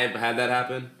 I've had that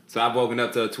happen. So I've woken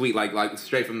up to a tweet, like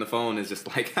straight from the phone. It's just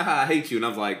like, I hate you. And I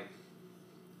was like,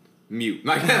 mute.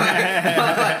 Like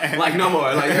no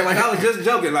more. Like, I was just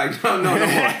joking. Like, no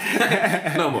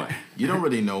more. No more. You don't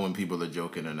really know when people are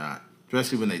joking or not.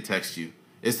 Especially when they text you.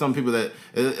 It's some people that,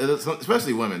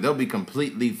 especially women, they'll be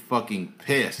completely fucking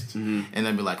pissed. Mm-hmm. And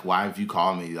they'll be like, why have you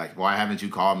called me? Like, why haven't you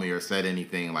called me or said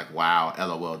anything? Like, wow,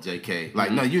 LOL, JK.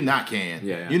 Like, no, you're not Can.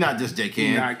 Yeah. You're not just JK.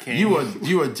 You're not Can.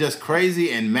 You are just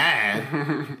crazy and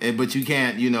mad, but you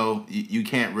can't, you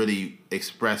can't really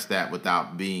express that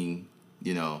without being,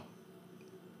 you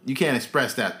can't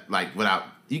express that, like, without,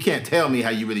 you can't tell me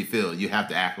how you really feel. You have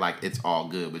to act like it's all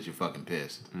good, but you're fucking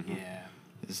pissed. Mm-hmm. Yeah.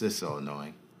 It's just so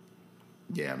annoying.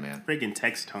 Yeah, man. Freaking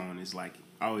text tone is like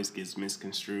always gets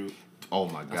misconstrued. Oh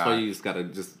my god. That's why you just gotta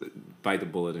bite the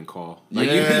bullet and call. Like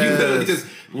you literally just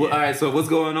all right. So what's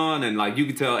going on? And like you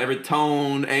can tell every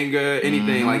tone, anger,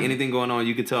 anything, like anything going on,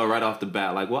 you can tell right off the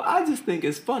bat. Like, well, I just think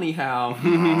it's funny how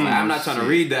I'm not trying to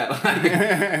read that.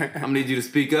 Like, I'm gonna need you to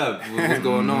speak up. What's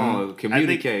going on?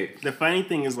 Communicate. I think the funny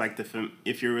thing is like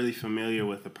if you're really familiar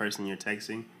with the person you're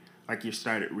texting, like you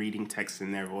started reading text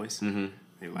in their voice. Mm-hmm.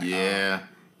 They're like, oh,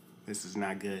 this is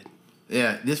not good.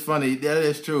 Yeah, it's funny. That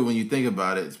is true when you think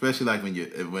about it, especially like when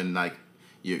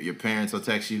your parents will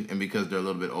text you, and because they're a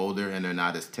little bit older and they're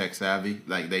not as tech savvy,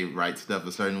 like they write stuff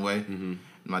a certain way. Mm-hmm.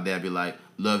 My dad be like,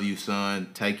 "Love you,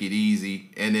 son. Take it easy,"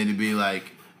 and then it'd be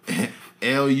like,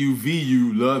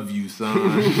 "LUVU, love you, son."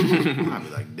 I'd be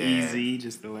like, "Dad." Easy,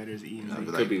 just the letters E. It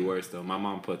could be worse though. My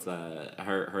mom puts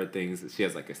her things. She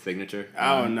has like a signature.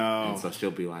 Oh no! And so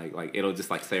she'll be like it'll just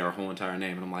like say her whole entire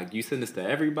name, and I'm like, "You send this to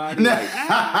everybody?" Like, or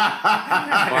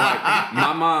like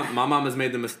my mom has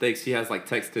made the mistake. She has like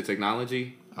text to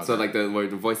technology. Okay. So like the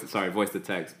voice to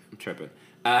text. I'm tripping.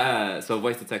 So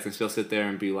voice to text, and she'll sit there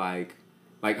and be like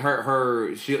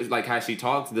her she like how she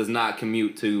talks does not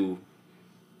commute to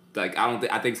like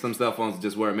I think some cell phones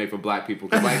just weren't made for black people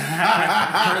because like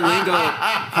her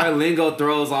lingo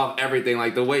throws off everything.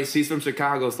 Like the way she's from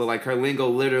Chicago, so like her lingo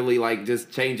literally like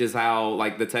just changes how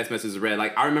like the text message is read.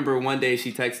 Like I remember one day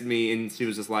she texted me and she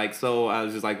was just like, so I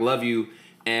was just like, love you.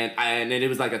 And then it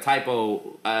was like a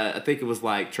typo. I think it was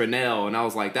like Trinell, and I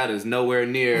was like, that is nowhere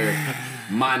near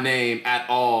my name at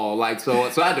all. Like so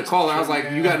I had to call her. I was like,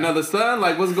 you got another son?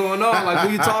 Like what's going on? Like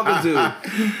who you talking to?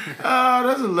 Oh,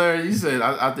 that's hilarious. You said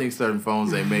I think certain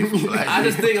phones ain't made for black. I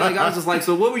just think like I was just like,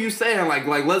 so what were you saying? Like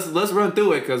let's run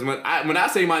through it because when I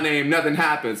say my name, nothing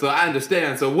happens. So I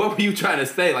understand. So what were you trying to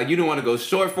say? Like you didn't want to go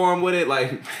short form with it?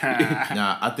 Like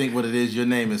nah, I think what it is, your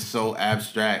name is so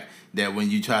abstract that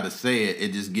when you try to say it,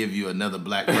 it just gives you another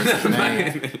black person's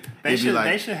name. They should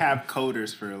have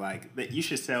coders for like that. You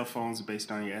should sell phones based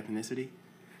on your ethnicity.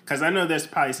 Because I know there's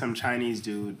probably some Chinese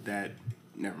dude that.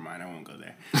 Never mind, I won't go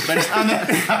there. But it's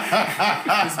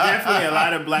definitely a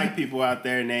lot of black people out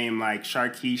there named like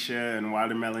Sharkeisha and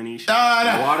Watermelonisha.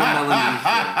 Watermelonisha.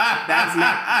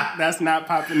 That's not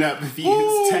popping up if you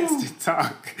use text to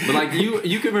talk. But like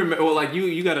you can remember, well, like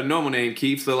you got a normal name,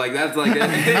 Keith. So like that's like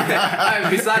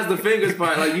besides the fingers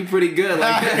part, like you pretty good.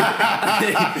 Like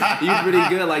you pretty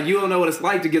good. Like you don't know what it's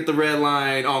like to get the red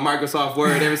line on Microsoft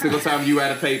Word every single time you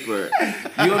write a paper.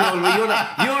 You don't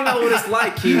know what it's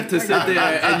like, Keith, to sit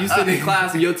there and you sit in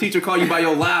class and your teacher call you by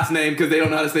your last name because they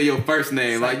don't know how to say your first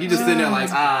name. Like you just sitting there like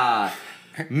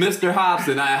Mr.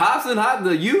 Hobson. Hobson,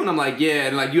 you? And I'm like, yeah.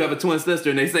 And like you have a twin sister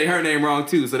and they say her name wrong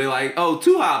too. So they're like, oh,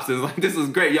 two Hobsons. Like this is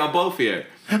great. Y'all both here.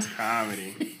 That's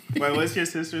comedy. Wait, what's your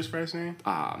sister's first name?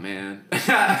 Ah, man.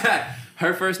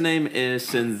 Her first name is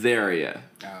Shinzaria.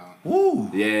 Oh.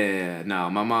 Woo. Yeah. No,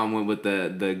 my mom went with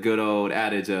the good old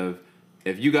adage of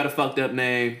if you got a fucked up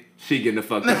name, she getting a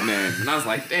fucked up name. And I was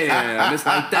like, damn, it's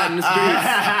like that in the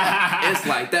streets. It's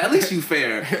like that. At least you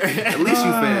fair.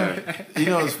 You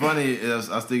know what's funny? I was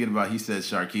thinking about, he said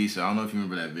Sharkeisha. I don't know if you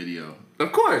remember that video.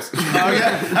 Of course. Oh,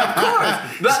 yeah. Of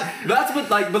course. That's what,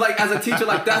 like, but like as a teacher,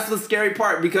 like that's the scary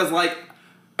part because like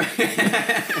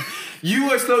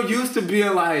you are so used to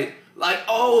being like,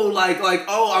 oh,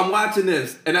 I'm watching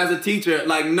this. And as a teacher,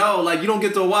 like, no, like, you don't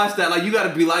get to watch that. Like, you got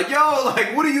to be like, yo,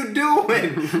 like, what are you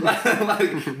doing?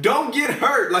 like, don't get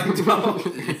hurt. Like, don't.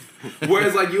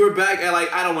 Whereas, like, you were back at,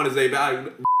 like, I don't want to say back.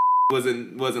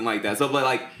 Wasn't like that. So, but,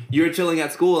 like, you're chilling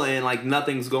at school and, like,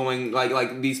 nothing's going,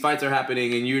 like, these fights are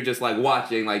happening and you're just, like,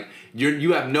 watching. Like,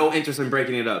 you have no interest in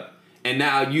breaking it up. And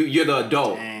now you're the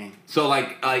adult. Dang. So,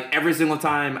 like, every single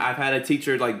time I've had a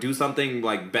teacher, like, do something,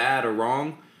 like, bad or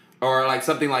wrong, or like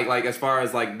something like as far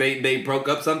as like they broke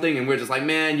up something and we're just like,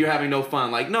 man, you're having no fun.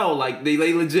 Like, no, like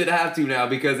they legit have to now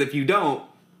because if you don't,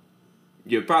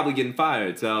 you're probably getting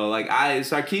fired. So like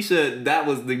Sharkeisha, that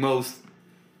was the most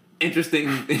interesting.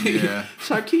 Yeah.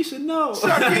 Sharkeisha, no.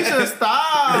 Sharkeisha,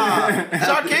 stop.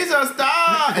 Sharkeisha,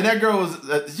 stop. And that girl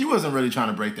was, she wasn't really trying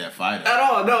to break that fight at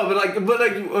all. No, but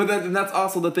that's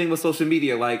also the thing with social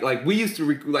media. Like we used to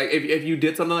if you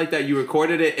did something like that, you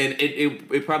recorded it, and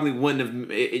it probably wouldn't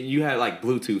have. You had like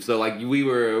Bluetooth, so like we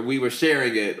were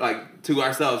sharing it like to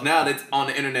ourselves. Now that's on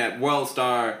the internet. World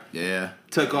Star. Yeah.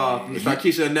 Took off.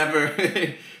 Sharkeisha never.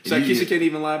 Sharkeisha can't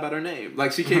even lie about her name.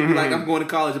 Like she can't be like, I'm going to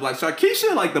college. And be like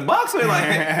Sharkeisha, like the boxer.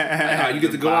 Like you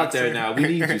get to go out there now. We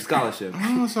need you scholarship.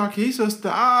 Oh, Sharkeisha,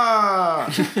 stop!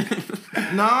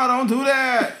 No, don't do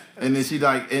that. And then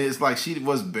and it's like she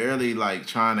was barely like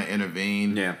trying to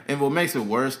intervene. Yeah. And what makes it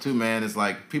worse too, man, is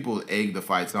like people egg the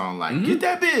fights on. Like, get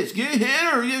that bitch, get hit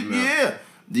her, yeah.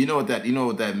 Do you know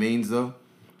what that means though?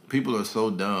 People are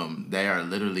so dumb. They are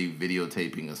literally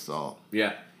videotaping assault.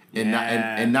 Yeah.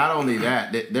 And not only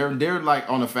that, they're like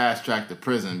on a fast track to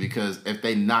prison because if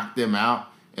they knock them out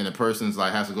and the person's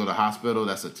like has to go to hospital,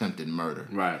 that's attempted murder.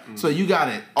 Right. So you got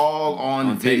it all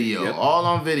on video, yep. all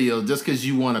on video, just because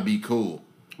you want to be cool.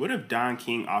 What if Don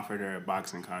King offered her a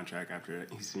boxing contract after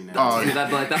he's seen that? Oh,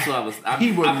 that's what I was.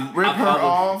 He would rip her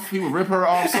off. He would rip her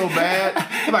off so bad.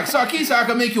 He's like, Sharkeisha, I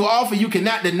can make you an offer you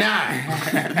cannot deny.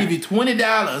 I'll give you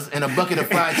 $20 and a bucket of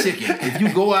fried chicken if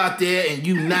you go out there and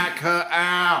you knock her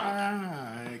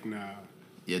out. Heck no.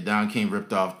 Yeah, Don King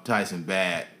ripped off Tyson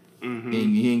bad. Mm-hmm.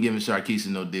 He ain't giving Sharkeisha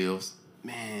no deals.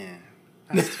 Man,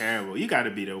 that's terrible. You got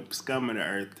to be the scum of the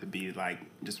earth to be like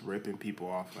just ripping people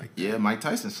off like that. Yeah, Mike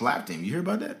Tyson slapped him. You hear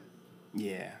about that?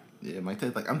 Yeah. Yeah, Mike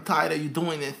Tyson's like, I'm tired of you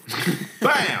doing this.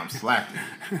 Bam! Slapped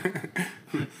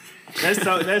him.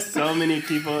 There's so many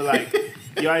people, like,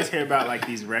 you always hear about, like,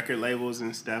 these record labels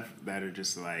and stuff that are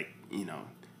just, like, you know,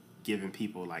 giving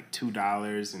people, like,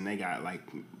 $2 and they got, like,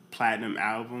 platinum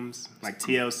albums, like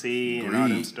TLC and all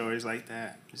them stories like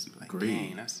that. Just like,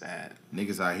 dang, that's sad.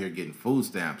 Niggas out here getting food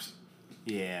stamps.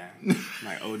 Yeah,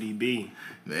 like ODB.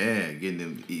 Man, getting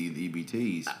them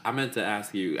EBTs. I meant to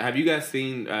ask you, have you guys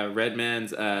seen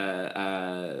Redman's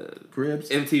Cribs?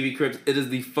 MTV Cribs? It is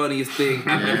the funniest thing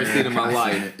I've ever seen in my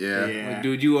life. Yeah. Like,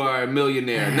 dude, you are a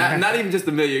millionaire. Not even just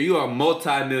a millionaire. You are a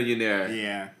multi-millionaire.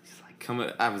 Yeah.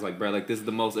 I was like, bro, like, this is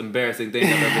the most embarrassing thing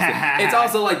I've ever seen. It's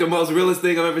also, like, the most realist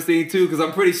thing I've ever seen, too, because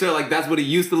I'm pretty sure, like, that's what he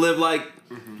used to live like.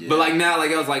 Yeah. But, like, now,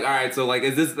 like, I was like, all right, so, like,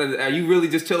 are you really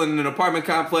just chilling in an apartment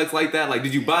complex like that? Like,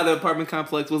 did you buy the apartment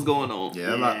complex? What's going on?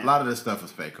 Yeah, a lot of this stuff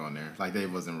was fake on there. Like, they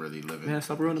wasn't really living. Man,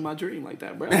 stop ruining my dream like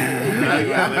that, bro. Like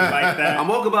that. I'm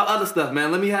woke about other stuff,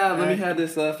 man. Let me have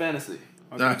this fantasy.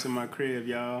 Welcome to my crib,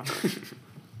 y'all.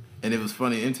 And it was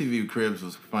funny. MTV Cribs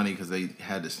was funny because they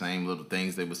had the same little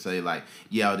things they would say, like,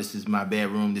 yo, this is my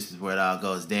bedroom. This is where it all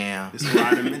goes down. This is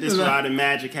where all the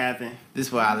magic happen. This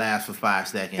is where I last for 5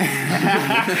 seconds.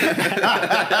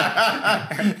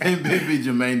 And Baby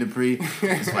Jermaine Dupri,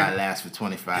 this is where I last for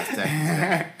 25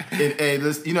 seconds.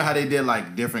 And you know how they did,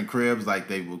 like, different cribs? Like,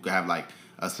 they would have, like,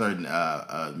 a certain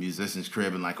musician's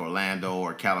crib in like Orlando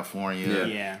or California.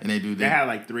 Yeah. And they had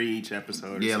like 3 each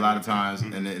episode. Yeah, a lot of times.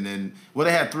 Mm-hmm. And then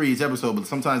they had 3 each episode, but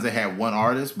sometimes they had one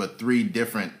artist, but 3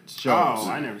 different shows. Oh,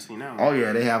 I never seen that one. Oh,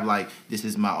 yeah. They have like, this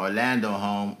is my Orlando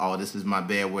home. Oh, this is my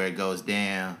bed where it goes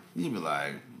down. You be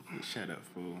like, shut up,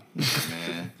 fool.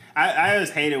 Man. I always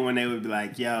hated when they would be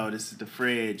like, yo, this is the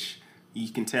fridge. You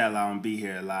can tell I don't be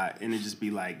here a lot. And it'd just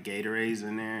be like Gatorades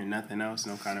in there and nothing else,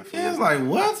 no kind of food. Yeah, it's like,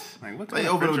 what? Like, what they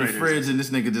open up the fridge and this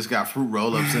nigga just got fruit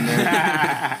roll-ups in there.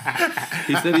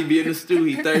 He said he'd be in the stew.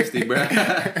 He thirsty, bro.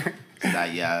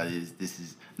 Like, yeah, this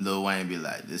is... Lil Wayne be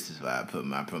like, this is why I put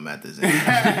my promethazine.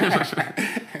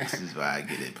 This is why I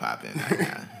get it popping right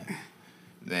now.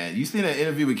 Man, you seen that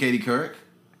interview with Katie Couric?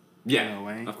 Yeah, Lil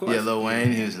Wayne. Of course. Yeah, Lil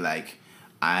Wayne. He was like,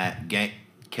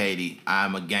 Katie,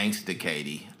 I'm a gangster,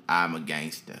 Katie. I'm a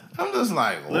gangster. I'm just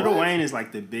like, what? Lil Wayne is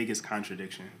like the biggest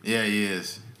contradiction. Yeah, he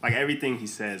is. Like everything he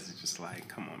says is just like,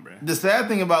 come on, bro. The sad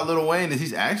thing about Lil Wayne is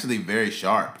he's actually very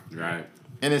sharp. Right.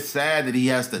 And it's sad that he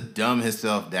has to dumb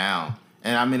himself down.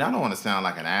 And I mean, I don't want to sound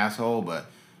like an asshole, but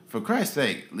for Christ's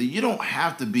sake, you don't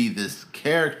have to be this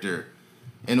character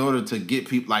in order to get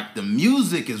people. Like, the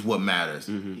music is what matters.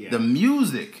 Mm-hmm. Yeah. The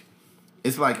music.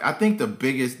 It's like, I think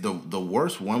the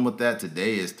worst one with that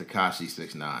today is Tekashi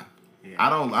 6ix9ine. Yeah.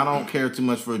 I don't care too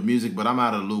much for his music, but I'm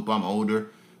out of the loop. I'm older,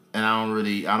 and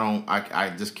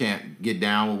I just can't get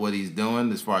down with what he's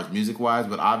doing as far as music wise.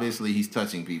 But obviously, he's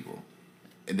touching people,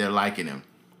 and they're liking him.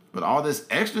 But all this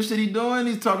extra shit he's doing,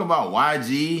 he's talking about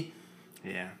YG.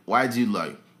 Yeah. YG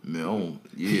like, man,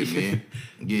 man.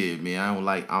 Yeah, man. I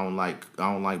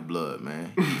don't like blood,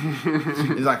 man.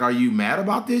 It's like, are you mad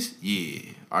about this?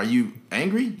 Yeah. Are you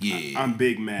angry? Yeah. I'm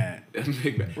big mad.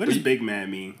 Big mad. What does big mad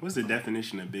mean? What's the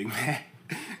definition of big mad?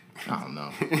 I don't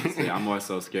know. See, I'm more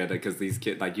so scared because these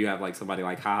kids, like, you have like somebody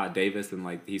like Haha Davis, and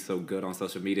like he's so good on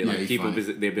social media. Like, people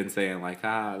they've been saying like,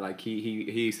 like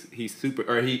he's super,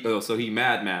 or so he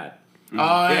mad. Oh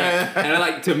yeah. And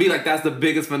like, to me, like, that's the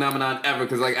biggest phenomenon ever,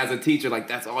 because like, as a teacher, like,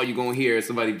 that's all you're gonna hear is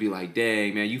somebody be like,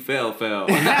 dang man, you fell. Like,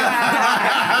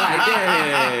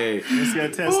 hey, what's your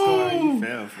test score? You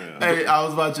fell. Hey, I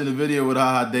was watching a video with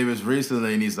Haha Davis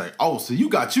recently, and he's like, oh, so you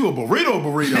got you a burrito.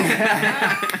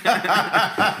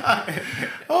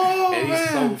 Oh, and he's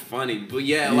so funny. But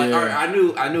yeah, like, I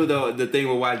knew the thing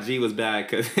with YG was bad,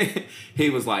 because he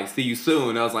was like, see you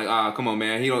soon. I was like, come on,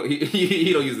 man, he don't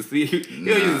use the C, he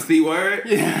don't use the C word.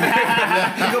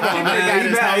 Yeah. Come on, man.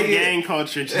 He got his whole gang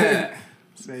culture.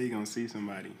 Say you gonna see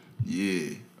somebody.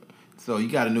 Yeah. So you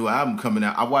got a new album coming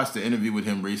out. I watched the interview with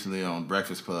him recently on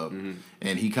Breakfast Club,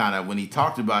 and he kind of, when he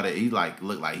talked about it, he like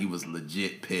looked like he was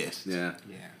legit pissed. Yeah.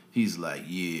 He's like,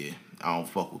 yeah, I don't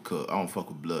fuck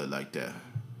with blood like that.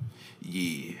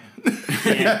 Yeah.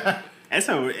 Yeah.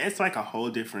 It's like a whole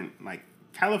different, like,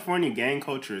 California gang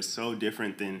culture is so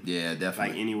different than definitely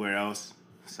like anywhere else.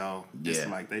 So it's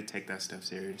like they take that stuff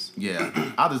serious.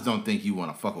 Yeah. I just don't think you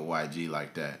want to fuck with YG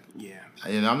like that. Yeah.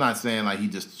 And I'm not saying like he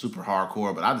just super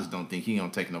hardcore, but I just don't think he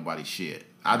don't take nobody's shit.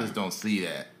 I just don't see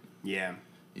that. Yeah.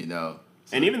 You know?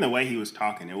 So, and even the way he was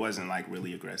talking, it wasn't like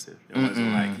really aggressive. It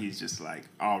wasn't like he's just like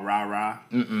all rah-rah.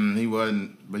 He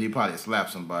wasn't, but he probably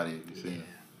slapped somebody. Yeah.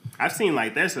 I've seen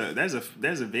like there's a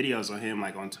videos of him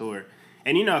like on tour.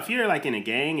 And you know, if you're like in a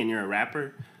gang and you're a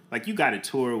rapper, like you got to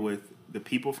tour with the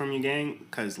people from your gang,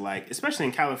 because like especially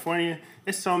in California,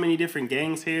 there's so many different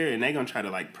gangs here, and they gonna try to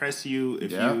like press you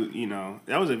if you know.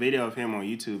 That was a video of him on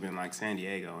YouTube in like San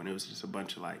Diego, and it was just a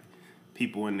bunch of like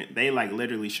people, and they like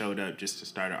literally showed up just to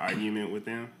start an argument with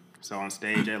them. So on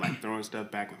stage they're like throwing stuff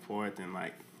back and forth, and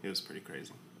like it was pretty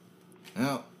crazy.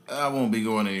 Well, I won't be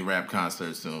going to any rap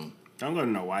concerts soon. Don't go to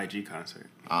no YG concert.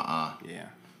 Yeah.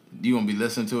 You gonna be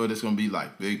listening to it? It's gonna be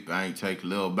like Big Bang, take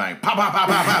Lil Bang, pop, pop, pop,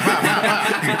 pop, pop, pop,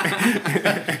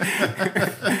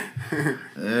 pop.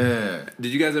 Yeah.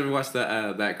 Did you guys ever watch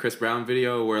that Chris Brown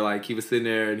video where like he was sitting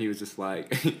there and he was just like,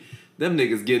 them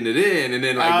niggas getting it in, and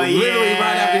then like literally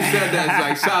right after he said that, it's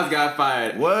like shots got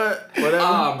fired. What? Whatever.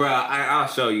 Oh, bro, I'll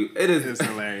show you. It's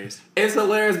hilarious. It's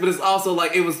hilarious, but it's also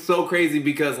like it was so crazy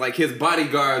because like his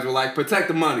bodyguards were like, protect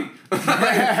the money.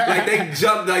 like they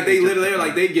jumped, like they literally were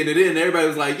like they getting it in. Everybody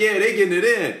was like, yeah, they getting it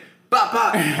in. Pop,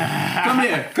 pop.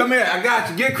 Come here. I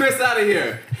got you. Get Chris out of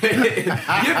here.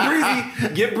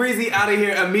 Get Breezy out of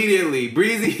here immediately.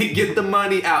 Breezy, get the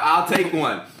money out. I'll take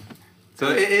one. So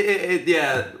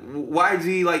yeah,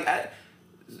 YG like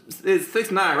it's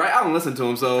 6ix9ine, right? I don't listen to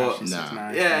him, so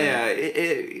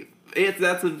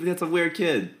that's a weird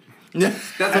kid.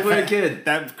 That's a weird kid.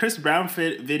 That Chris Brown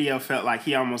video felt like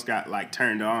he almost got like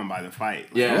turned on by the fight.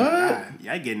 Like, yeah, God,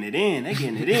 y'all getting it in. They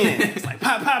getting it in. It's like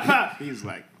pop, pop, pop. He's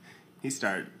like, he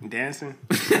started dancing.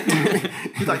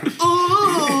 He's like,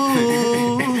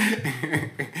 ooh.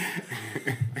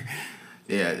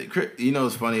 Yeah, you know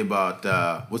what's funny about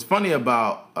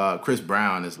Chris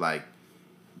Brown is like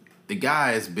the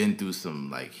guy has been through some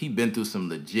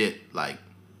legit like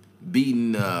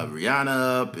beating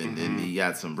Rihanna up, and then he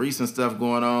got some recent stuff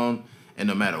going on. And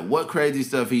no matter what crazy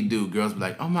stuff he do, girls be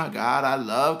like, "Oh my God, I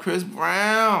love Chris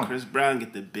Brown." Chris Brown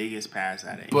get the biggest pass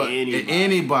out of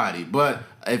anybody. But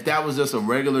if that was just a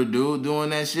regular dude doing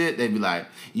that shit, they'd be like,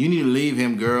 "You need to leave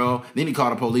him, girl." Then he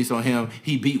called the police on him.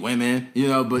 He beat women, you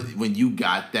know. But when you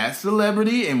got that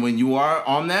celebrity and when you are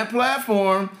on that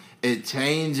platform, it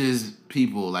changes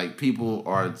people. Like people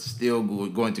are still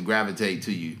going to gravitate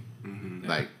to you. Mm-hmm.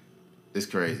 Like. It's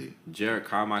crazy. Jared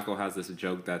Carmichael has this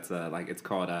joke that's like it's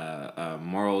called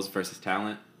morals versus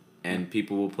talent, and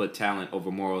people will put talent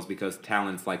over morals because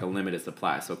talent's like a limited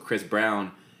supply. So Chris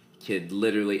Brown could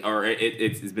literally, or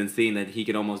it's been seen that he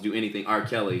could almost do anything. R.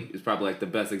 Kelly is probably like the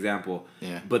best example.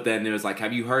 Yeah. But then there's like,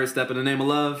 have you heard "Step in the Name of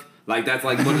Love"? Like that's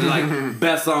like one of the like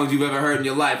best songs you've ever heard in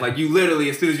your life. Like you literally,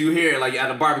 as soon as you hear it, like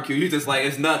at a barbecue, you just like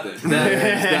it's nothing.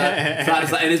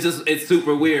 And it's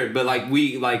super weird. But like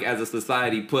we like as a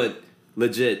society put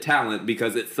legit talent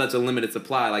because it's such a limited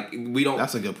supply. Like we don't.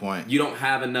 That's a good point. You don't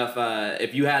have enough.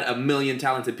 If you had 1 million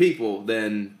talented people,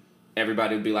 then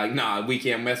everybody would be like, "Nah, we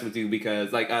can't mess with you,"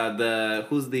 because like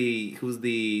who's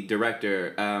the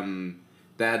director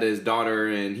that had his daughter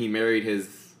and he married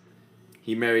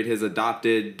his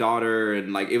adopted daughter,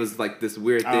 and like it was like this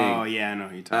weird thing. Oh yeah, I know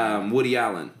who you're talking about. Woody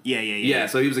Allen. Yeah.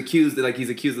 So he was accused. Like he's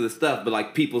accused of this stuff, but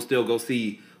like people still go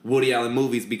see Woody Allen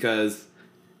movies because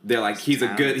they're like he's a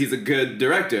good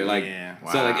director. Like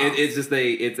wow. So like it's just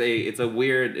it's a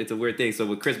weird thing. So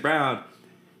with Chris Brown,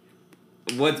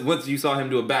 once you saw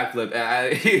him do a backflip,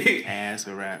 ass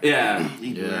a rap. Yeah,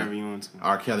 you do whatever you want to.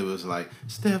 R. Kelly was like,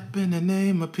 "Step in the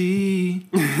name of P."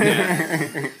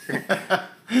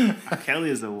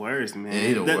 Kelly is the worst, man.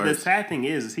 Yeah, the worst. The sad thing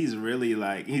is he's really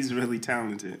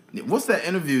talented. What's that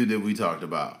interview that we talked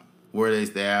about where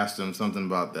they asked him something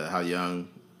about how young?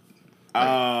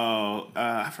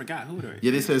 I forgot who they.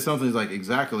 Yeah, they said something like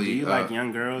exactly. Do you like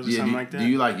young girls or something like that? Do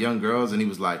you like young girls? And he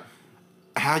was like,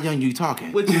 "How young you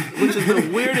talking?" Which is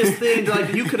the weirdest thing.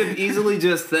 Like you could have easily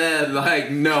just said like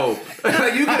no.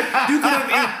 Like you could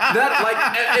have that like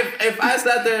if I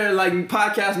sat there like no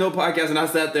podcast, and I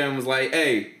sat there and was like,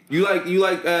 "Hey, you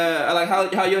like I like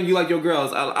how young you like your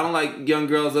girls? I don't like young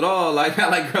girls at all. Like I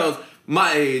like girls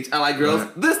my age. I like girls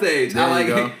this age. There I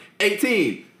like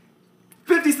 18,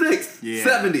 56,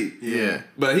 70. Yeah.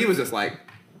 But he was just like,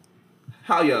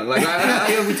 how young? Like, how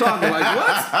young we talking? Like,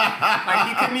 what? Like,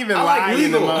 he couldn't even lie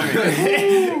in the moment.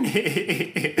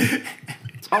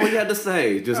 That's all he had to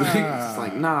say. Just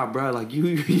like, nah, bro. Like,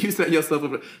 you set yourself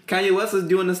up. Kanye West is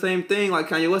doing the same thing. Like,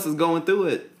 Kanye West is going through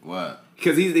it. What?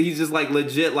 Because he's just, like,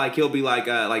 legit. Like, he'll be like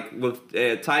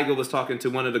Tyga was talking to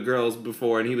one of the girls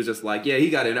before, and he was just like, yeah, he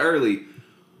got in early.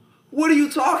 What are you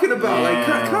talking about? Like,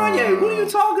 Kanye, what are you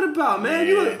talking about, man?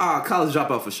 You like, college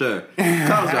dropout for sure.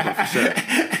 College dropout for sure.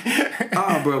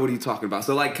 Oh, bro, what are you talking about?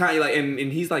 So, like, Kanye, like, and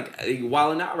he's, like,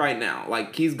 wilding out right now.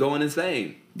 Like, he's going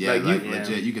insane. Yeah, like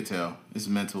legit, you could tell. It's a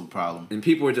mental problem. And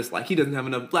people are just like, he doesn't have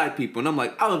enough black people. And I'm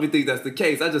like, I don't even think that's the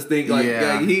case. I just think, like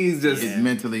he's just... He's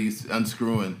mentally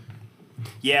unscrewing.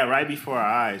 Yeah, right before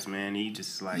our eyes, man. He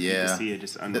just, like, you can see it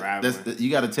just unraveling.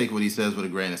 You got to take what he says with a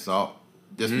grain of salt.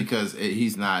 Just because he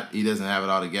doesn't have it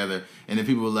all together. And then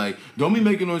people are like, don't be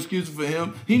making no excuses for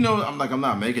him. He knows, I'm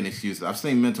not making excuses. I've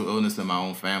seen mental illness in my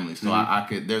own family. So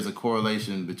there's a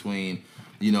correlation between,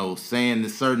 saying the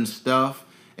certain stuff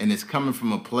and it's coming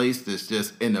from a place that's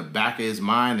just in the back of his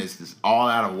mind. It's just all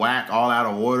out of whack, all out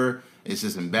of order. It's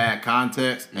just in bad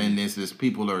context, and it's just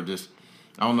people are just,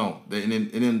 I don't know. And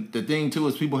then the thing too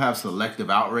is people have selective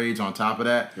outrage on top of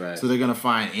that, right. So they're gonna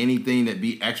find anything that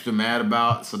be extra mad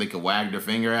about, so they can wag their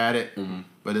finger at it. Mm-hmm.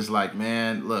 But it's like,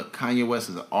 man, look, Kanye West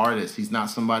is an artist. He's not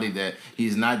somebody that,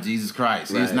 he's not Jesus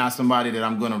Christ. Right. He's not somebody that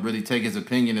I'm going to really take his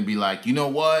opinion and be like, you know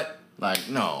what? Like,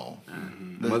 no.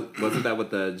 Mm-hmm. Wasn't that what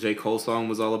the J. Cole song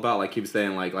was all about? Like, he was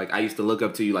saying, like I used to look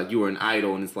up to you like you were an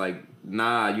idol. And it's like,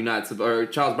 nah, you're not. Or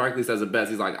Charles Barkley says it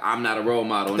best. He's like, I'm not a role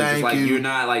model. And it's just like, you're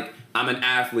not, like, I'm an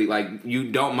athlete. Like,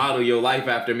 you don't model your life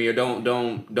after me, or don't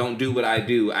do what I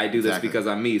do. I do this because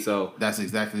I'm me. So that's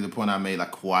exactly the point I made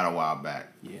like quite a while back.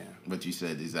 Yeah. What you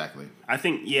said exactly. I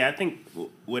think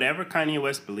whatever Kanye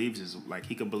West believes is like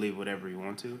he could believe whatever he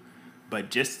wants to, but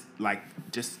just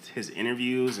his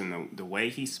interviews and the way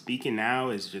he's speaking now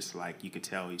is just like you could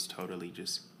tell he's totally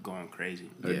just going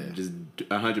crazy. Yeah, just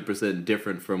 100%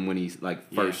 different from when he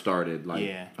first started. Like,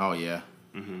 yeah. Oh yeah,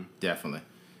 definitely.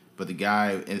 But the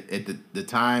guy at the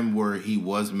time where he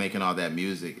was making all that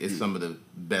music, it's some of the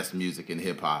best music in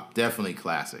hip hop. Definitely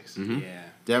classics. Mm-hmm. Yeah.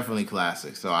 Definitely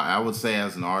classic. So I would say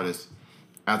as an artist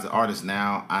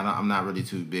now, I'm not really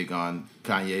too big on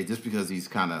Kanye just because he's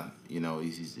kind of,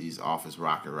 he's off his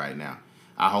rocker right now.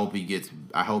 I hope he gets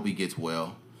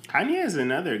well. Kanye is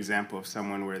another example of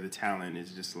someone where the talent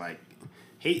is just like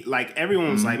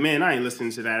everyone was like, man, I ain't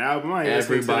listening to that album.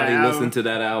 Everybody listened to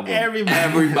that album.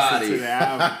 Everybody listened to that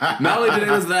album. Not only did they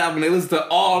listen to that album, they listened to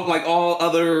all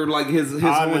other his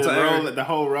whole entire the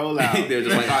whole rollout. They're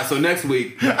just like, all right, so next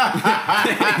week.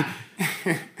 I'm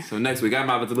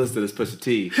about to listen to this Pusha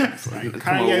T. It's like,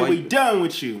 Kanye, we done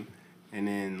with you. And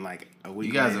then like a week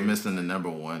you guys later, are missing the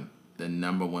number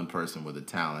one person with the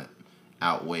talent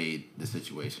outweighed the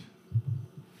situation.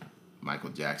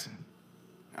 Michael Jackson.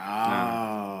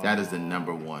 Oh. That is the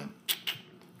number one.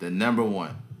 The number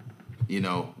one.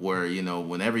 Where,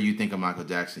 whenever you think of Michael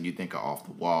Jackson, you think of Off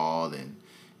the Wall and,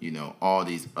 all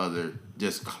these other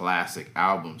just classic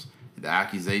albums. The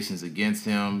accusations against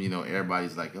him,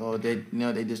 everybody's like, oh, they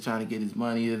just trying to get his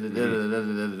money.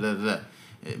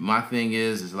 My thing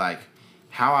is like,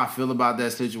 how I feel about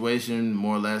that situation,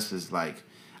 more or less, is like,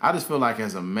 I just feel like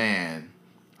as a man,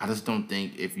 I just don't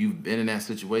think if you've been in that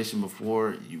situation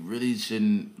before, you really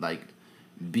shouldn't like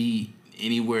be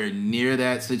anywhere near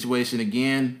that situation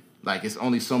again. Like, it's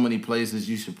only so many places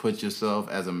you should put yourself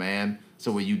as a man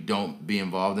so where you don't be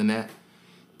involved in that.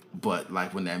 But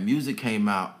like when that music came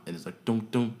out and it's like dum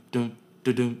dum dum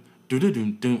dum dum dum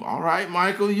dum dum. All right,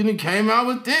 Michael, you done came out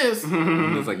with this.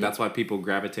 And it's like that's why people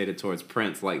gravitated towards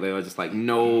Prince. Like they were just like,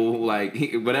 no, like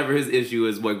whatever his issue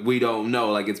is, like we don't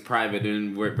know, like it's private.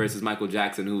 And versus Michael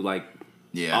Jackson, who like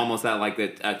almost had like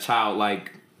a child,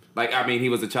 like I mean he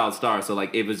was a child star, so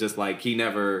like it was just like he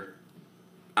never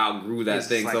outgrew that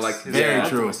thing. Like, so like very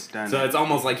true. So it's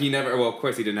almost like he never. Well, of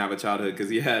course he didn't have a childhood because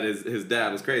he had his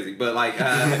dad was crazy. But like,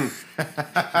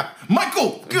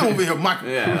 Michael, get over here, Michael.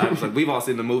 Yeah, I was like, we've all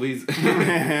seen the movies. But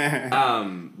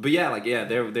yeah,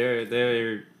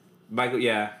 they're Michael.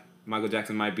 Yeah, Michael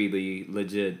Jackson might be the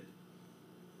legit.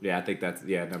 Yeah, I think that's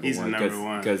number He's one. He's number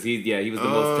one because he was the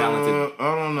most talented.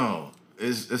 I don't know.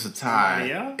 It's a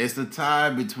tie. It's a tie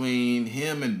between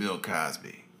him and Bill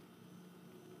Cosby.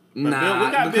 But we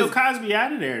got Bill Cosby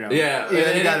out of there, though. Yeah,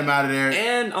 they got him out of there.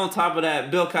 And on top of that,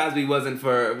 Bill Cosby wasn't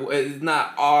it's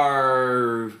not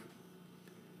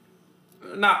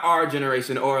our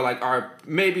generation, or like our,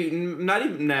 maybe not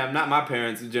even, not my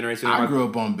parents' generation. I grew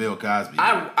up on Bill Cosby.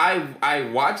 I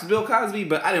watched Bill Cosby,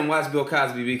 but I didn't watch Bill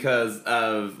Cosby because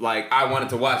of like I wanted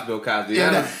to watch Bill Cosby.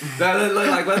 Let's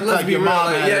be real.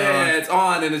 Like, it's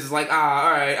on, and it's just like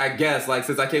all right, I guess like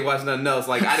since I can't watch nothing else,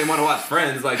 like I didn't want to watch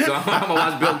Friends, like so I'm gonna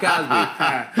watch Bill Cosby.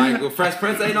 Like Fresh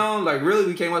Prince ain't on, like really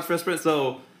we can't watch Fresh Prince,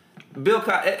 so. Bill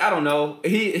Cosby, I don't know.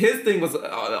 His thing was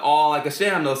all like a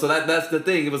sham though, so that's the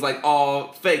thing. It was like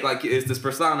all fake, like it's this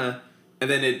persona, and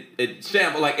then it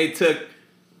shambled. Like it took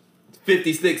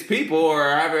 56 people,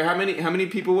 or how many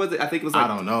people was it? I think it was like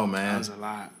I don't know, man. That was a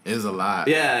lot. It was a lot.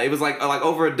 Yeah, it was like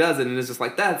over a dozen, and it's just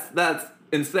like that's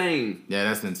insane. Yeah,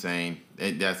 that's insane.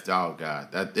 That's oh god,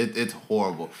 it's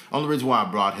horrible. Only reason why I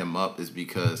brought him up is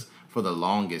because. For the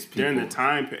longest, people... During the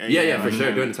time period. Yeah, for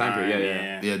sure. During the time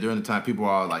period, Yeah, during the time, people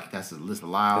are all like, that's a list of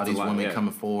loud, these women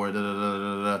coming forward,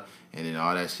 and then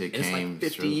all that shit came... It's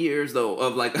like 50 years, though,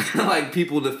 of like like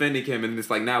people defending him, and it's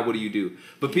like, now what do you do?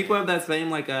 But people have that same,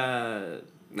 like, Nah,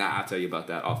 I'll tell you about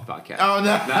that off the podcast. Oh, no.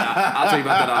 Nah, I'll tell you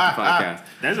about that off the podcast.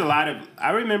 There's a lot of... I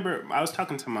remember I was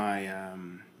talking to my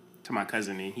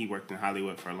cousin, and he worked in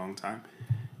Hollywood for a long time,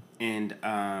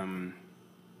 and...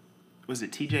 was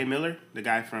it T.J. Miller, the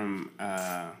guy from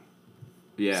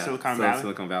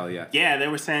Silicon Valley, yeah. Yeah, they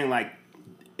were saying like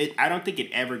I don't think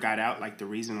it ever got out like the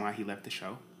reason why he left the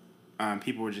show.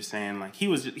 People were just saying like he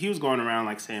was going around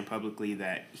like saying publicly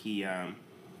that it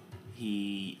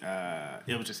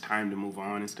was just time to move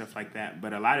on and stuff like that.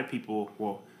 But a lot of people,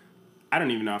 well, I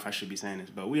don't even know if I should be saying this,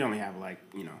 but we only have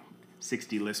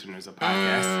 60 listeners a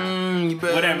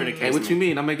podcast. Whatever the case. Hey, what you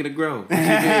mean? I'm making it grow. What you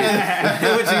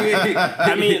mean?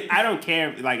 I mean, I don't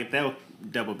care like if they'll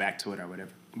double back to it or whatever.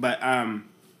 But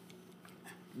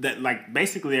that like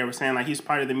basically they were saying like he's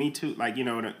part of the Me Too, like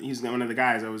he's one of the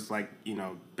guys that was like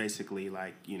basically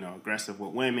like aggressive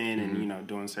with women and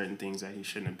doing certain things that he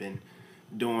shouldn't have been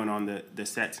doing on the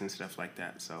sets and stuff like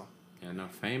that. So yeah, no,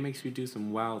 fame makes you do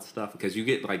some wild stuff because you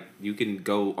get like you can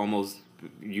go almost.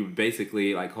 You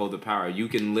basically like hold the power. You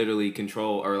can literally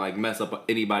control or like mess up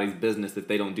anybody's business if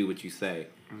they don't do what you say.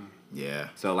 Yeah.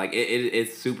 So like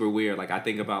it's super weird. Like I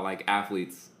think about like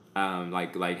athletes,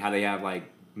 like how they have like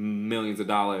millions of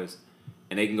dollars,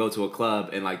 and they can go to a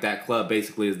club and like that club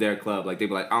basically is their club. Like they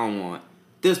be like, I don't want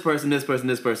this person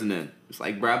in. It's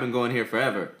like, bro, I've been going here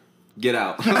forever. Get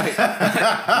out. Like, get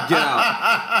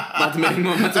out. About to make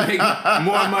more money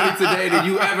today than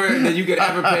you could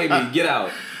ever pay me. Get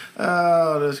out.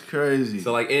 Oh, that's crazy.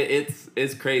 So like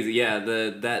it's crazy. Yeah,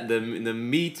 the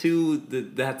Me Too.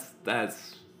 That's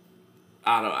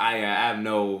I have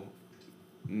no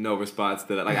response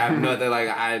to that. Like I have nothing. Like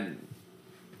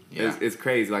it's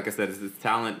crazy. Like I said, it's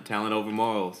talent over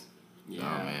morals. Yeah.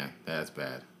 Oh man, that's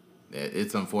bad.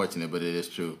 It's unfortunate, but it is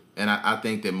true. And I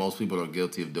think that most people are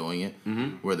guilty of doing it,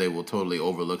 where they will totally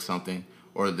overlook something.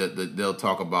 Or that they'll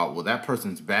talk about, well, that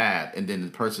person's bad, and then the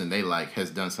person they like has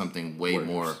done something way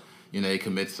more. They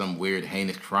commit some weird,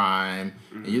 heinous crime,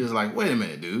 and you're just like, wait a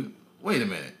minute, dude. Wait a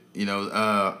minute.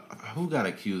 Who got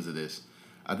accused of this?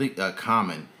 I think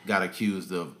Common got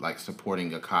accused of like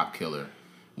supporting a cop killer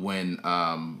when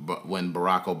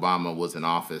Barack Obama was in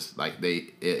office. Like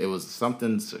it was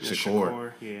something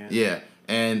Shakur. Yeah,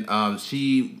 and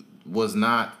she was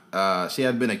not. She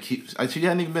had been accused. She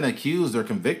hadn't even been accused or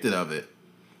convicted of it.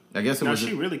 I guess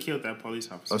she really killed that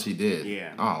police officer. Oh, she did?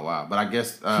 Yeah. Oh, wow. But I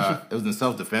guess it was in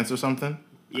self-defense or something?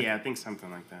 Yeah, I think something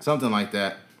like that. Something like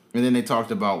that. And then they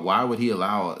talked about why would he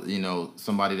allow,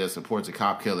 somebody that supports a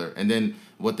cop killer. And then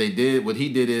what he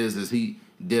did is he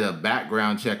did a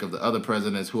background check of the other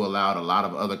presidents who allowed a lot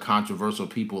of other controversial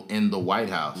people in the White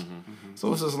House.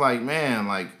 So it's just like, man,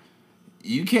 like,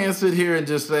 you can't sit here and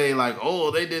just say, like,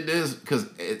 oh, they did this. Because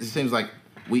it seems like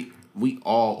we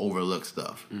all overlook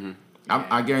stuff.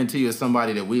 I guarantee you it's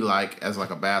somebody that we like as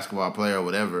like a basketball player or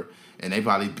whatever, and they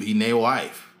probably beating their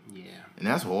wife. Yeah. And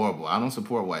that's horrible. I don't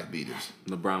support wife beaters.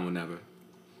 LeBron would never.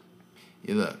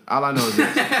 Yeah, look, all I know is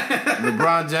this.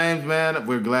 LeBron James, man,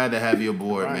 we're glad to have you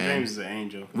aboard, LeBron man. James is an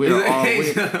angel. We are.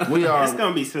 It's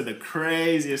gonna be the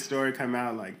craziest story come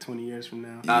out like 20 years from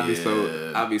now. I'll be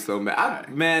so mad.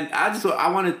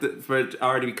 I wanted for it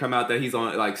already to come out that he's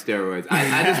on like steroids.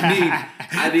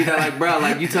 I need that like, bro,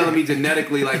 like you telling me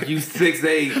genetically like you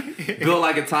 6'8", built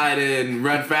like a tight end,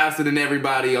 run faster than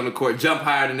everybody on the court, jump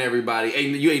higher than everybody.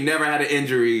 You ain't never had an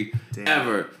injury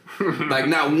ever. Like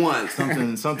not once.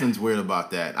 Something's weird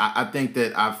about that. I think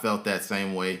that I felt that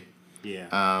same way. Yeah.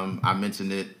 I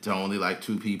mentioned it to only like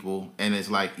 2 people, and it's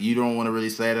like you don't want to really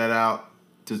say that out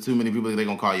to too many people. They're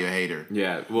gonna call you a hater.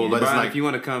 Yeah. Well, but LeBron, if you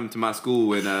want to come to my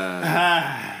school, and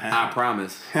I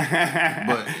promise.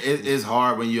 But it's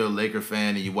hard when you're a Laker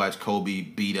fan and you watch Kobe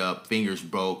beat up, fingers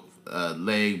broke,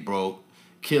 leg broke,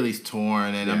 Achilles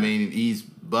torn, and I mean he's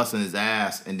busting his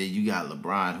ass, and then you got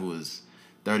LeBron who is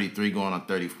 33 going on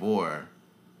 34,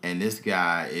 and this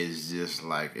guy is just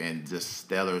like in just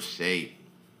stellar shape.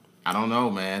 I don't know,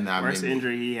 man. Worst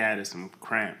injury he had is some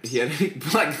cramps. Yeah,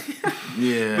 like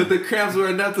but the cramps were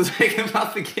enough to take him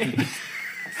out the game.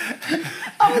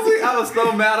 I was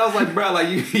so mad. I was like, bro, like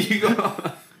you go.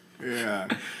 Yeah.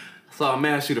 Saw a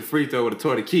man shoot a free throw with a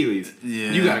torn Achilles.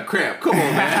 Yeah. You got a cramp. Come on,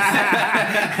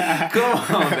 man. Come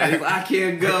on, man. He's like, I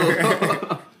can't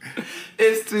go.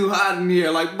 It's too hot in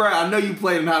here. Like, bro, I know you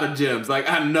played in hotter gyms. Like,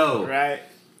 I know. Right.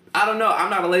 I don't know. I'm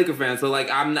not a Laker fan, so like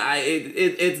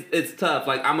it's tough.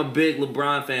 Like I'm a big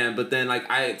LeBron fan, but then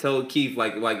like I told Keith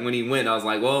like when he went, I was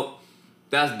like, well,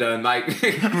 that's done. Like time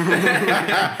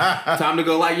to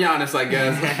go like Giannis, I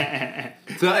guess.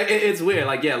 So it's weird.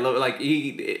 Like yeah, like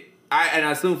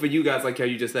I assume for you guys, like how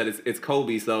you just said, it's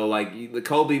Kobe. So like the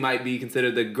Kobe might be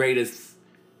considered the greatest.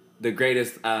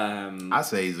 I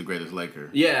say he's the greatest Laker.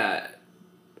 Yeah.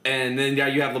 And then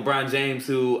you have LeBron James,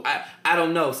 who I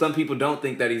don't know. Some people don't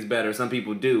think that he's better. Some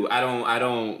people do. I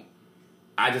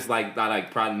I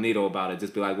like prod the needle about it.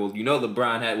 Just be like, well,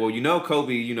 LeBron had,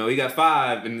 Kobe, he got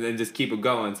 5, and then just keep it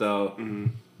going. So,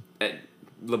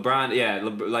 LeBron,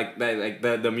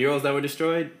 the murals that were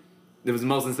destroyed, it was the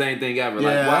most insane thing ever.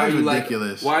 Yeah, why are you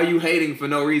ridiculous. Why are you hating for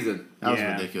no reason? That was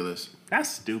ridiculous. That's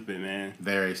stupid, man.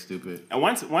 Very stupid. And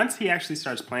once he actually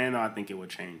starts playing, though, I think it will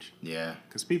change. Yeah.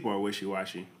 Because people are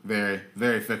wishy-washy. Very,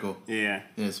 very fickle. Yeah.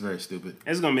 It's very stupid.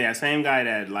 It's going to be that same guy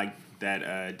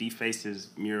that defaced his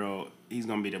mural. He's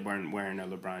going to be the one wearing a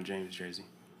LeBron James jersey.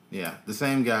 Yeah. The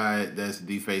same guy that's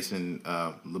defacing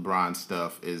LeBron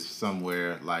stuff is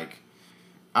somewhere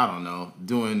I don't know,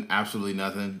 doing absolutely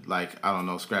nothing.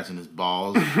 Scratching his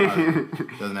balls.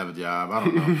 Doesn't have a job. I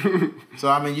don't know.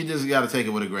 So, you just got to take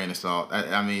it with a grain of salt.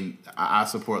 I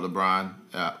support LeBron,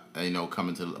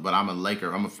 coming to... But I'm a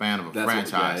Laker. I'm a fan of a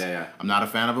franchise. Yeah. I'm not a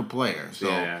fan of a player. So,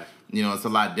 it's a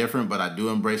lot different, but I do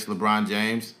embrace LeBron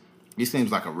James. He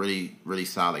seems like a really, really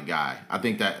solid guy. I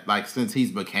think that, since he's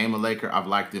became a Laker, I've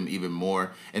liked him even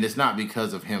more. And it's not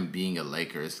because of him being a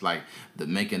Laker. It's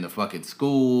making the fucking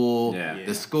school. Yeah.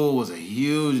 The school was a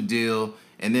huge deal.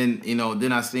 And then,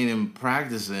 then I seen him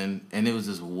practicing, and it was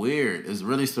just weird. It was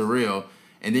really surreal.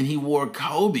 And then he wore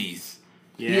Kobe's.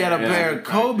 Yeah, he had a pair of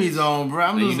Kobe's on, bro.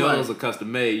 I'm just those are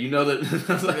custom made. That.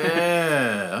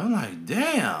 Yeah. I'm like,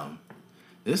 damn.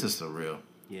 This is surreal.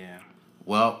 Yeah.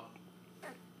 Well...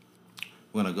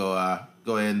 We're going to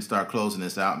go ahead and start closing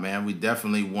this out, man. We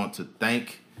definitely want to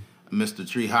thank Mr.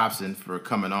 Tree Hobson for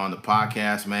coming on the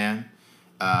podcast, man.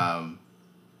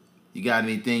 You got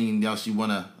anything else you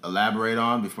want to elaborate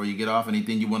on before you get off?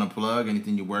 Anything you want to plug?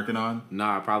 Anything you're working on? No,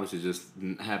 I probably should just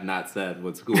have not said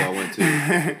what school I went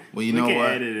to. Well, you know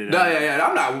what? I'm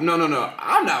not. No.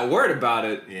 I'm not worried about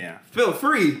it. Yeah. Feel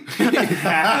free. Feel free. But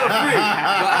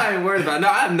I ain't worried about it. No,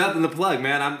 I have nothing to plug,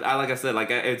 man. I like I said,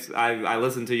 I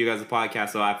listened to you guys' podcast,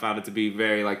 so I found it to be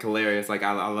very hilarious.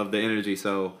 I love the energy.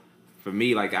 So for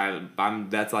me, I'm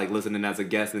that's listening as a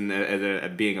guest and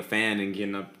as being a fan and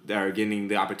getting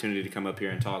the opportunity to come up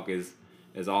here and talk is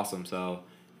awesome. So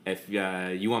if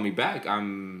you want me back,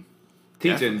 I'm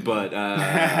teaching, but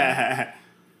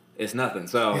it's nothing.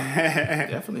 So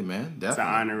definitely, man. Definitely. It's an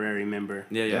honorary member.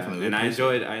 Yeah. Definitely. And I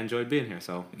enjoyed being here.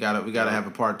 So we gotta have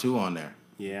a part 2 on there.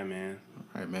 Yeah, man.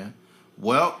 All right, man.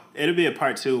 Well, it'll be a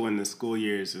part 2 when the school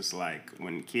year is just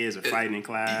when kids are fighting in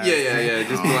class. Yeah.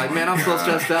 Just be man, I'm so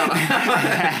stressed out.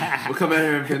 We'll come out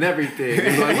here and pin everything.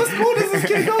 It's what school does this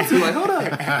kid go to? Hold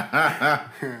up.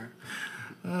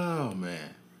 Oh,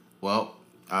 man. Well,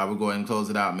 we'll go ahead and close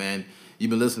it out, man.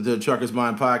 You've been listening to the Trucker's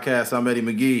Mind Podcast. I'm Eddie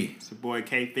McGee. It's your boy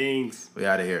K Things. We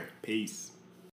out of here. Peace.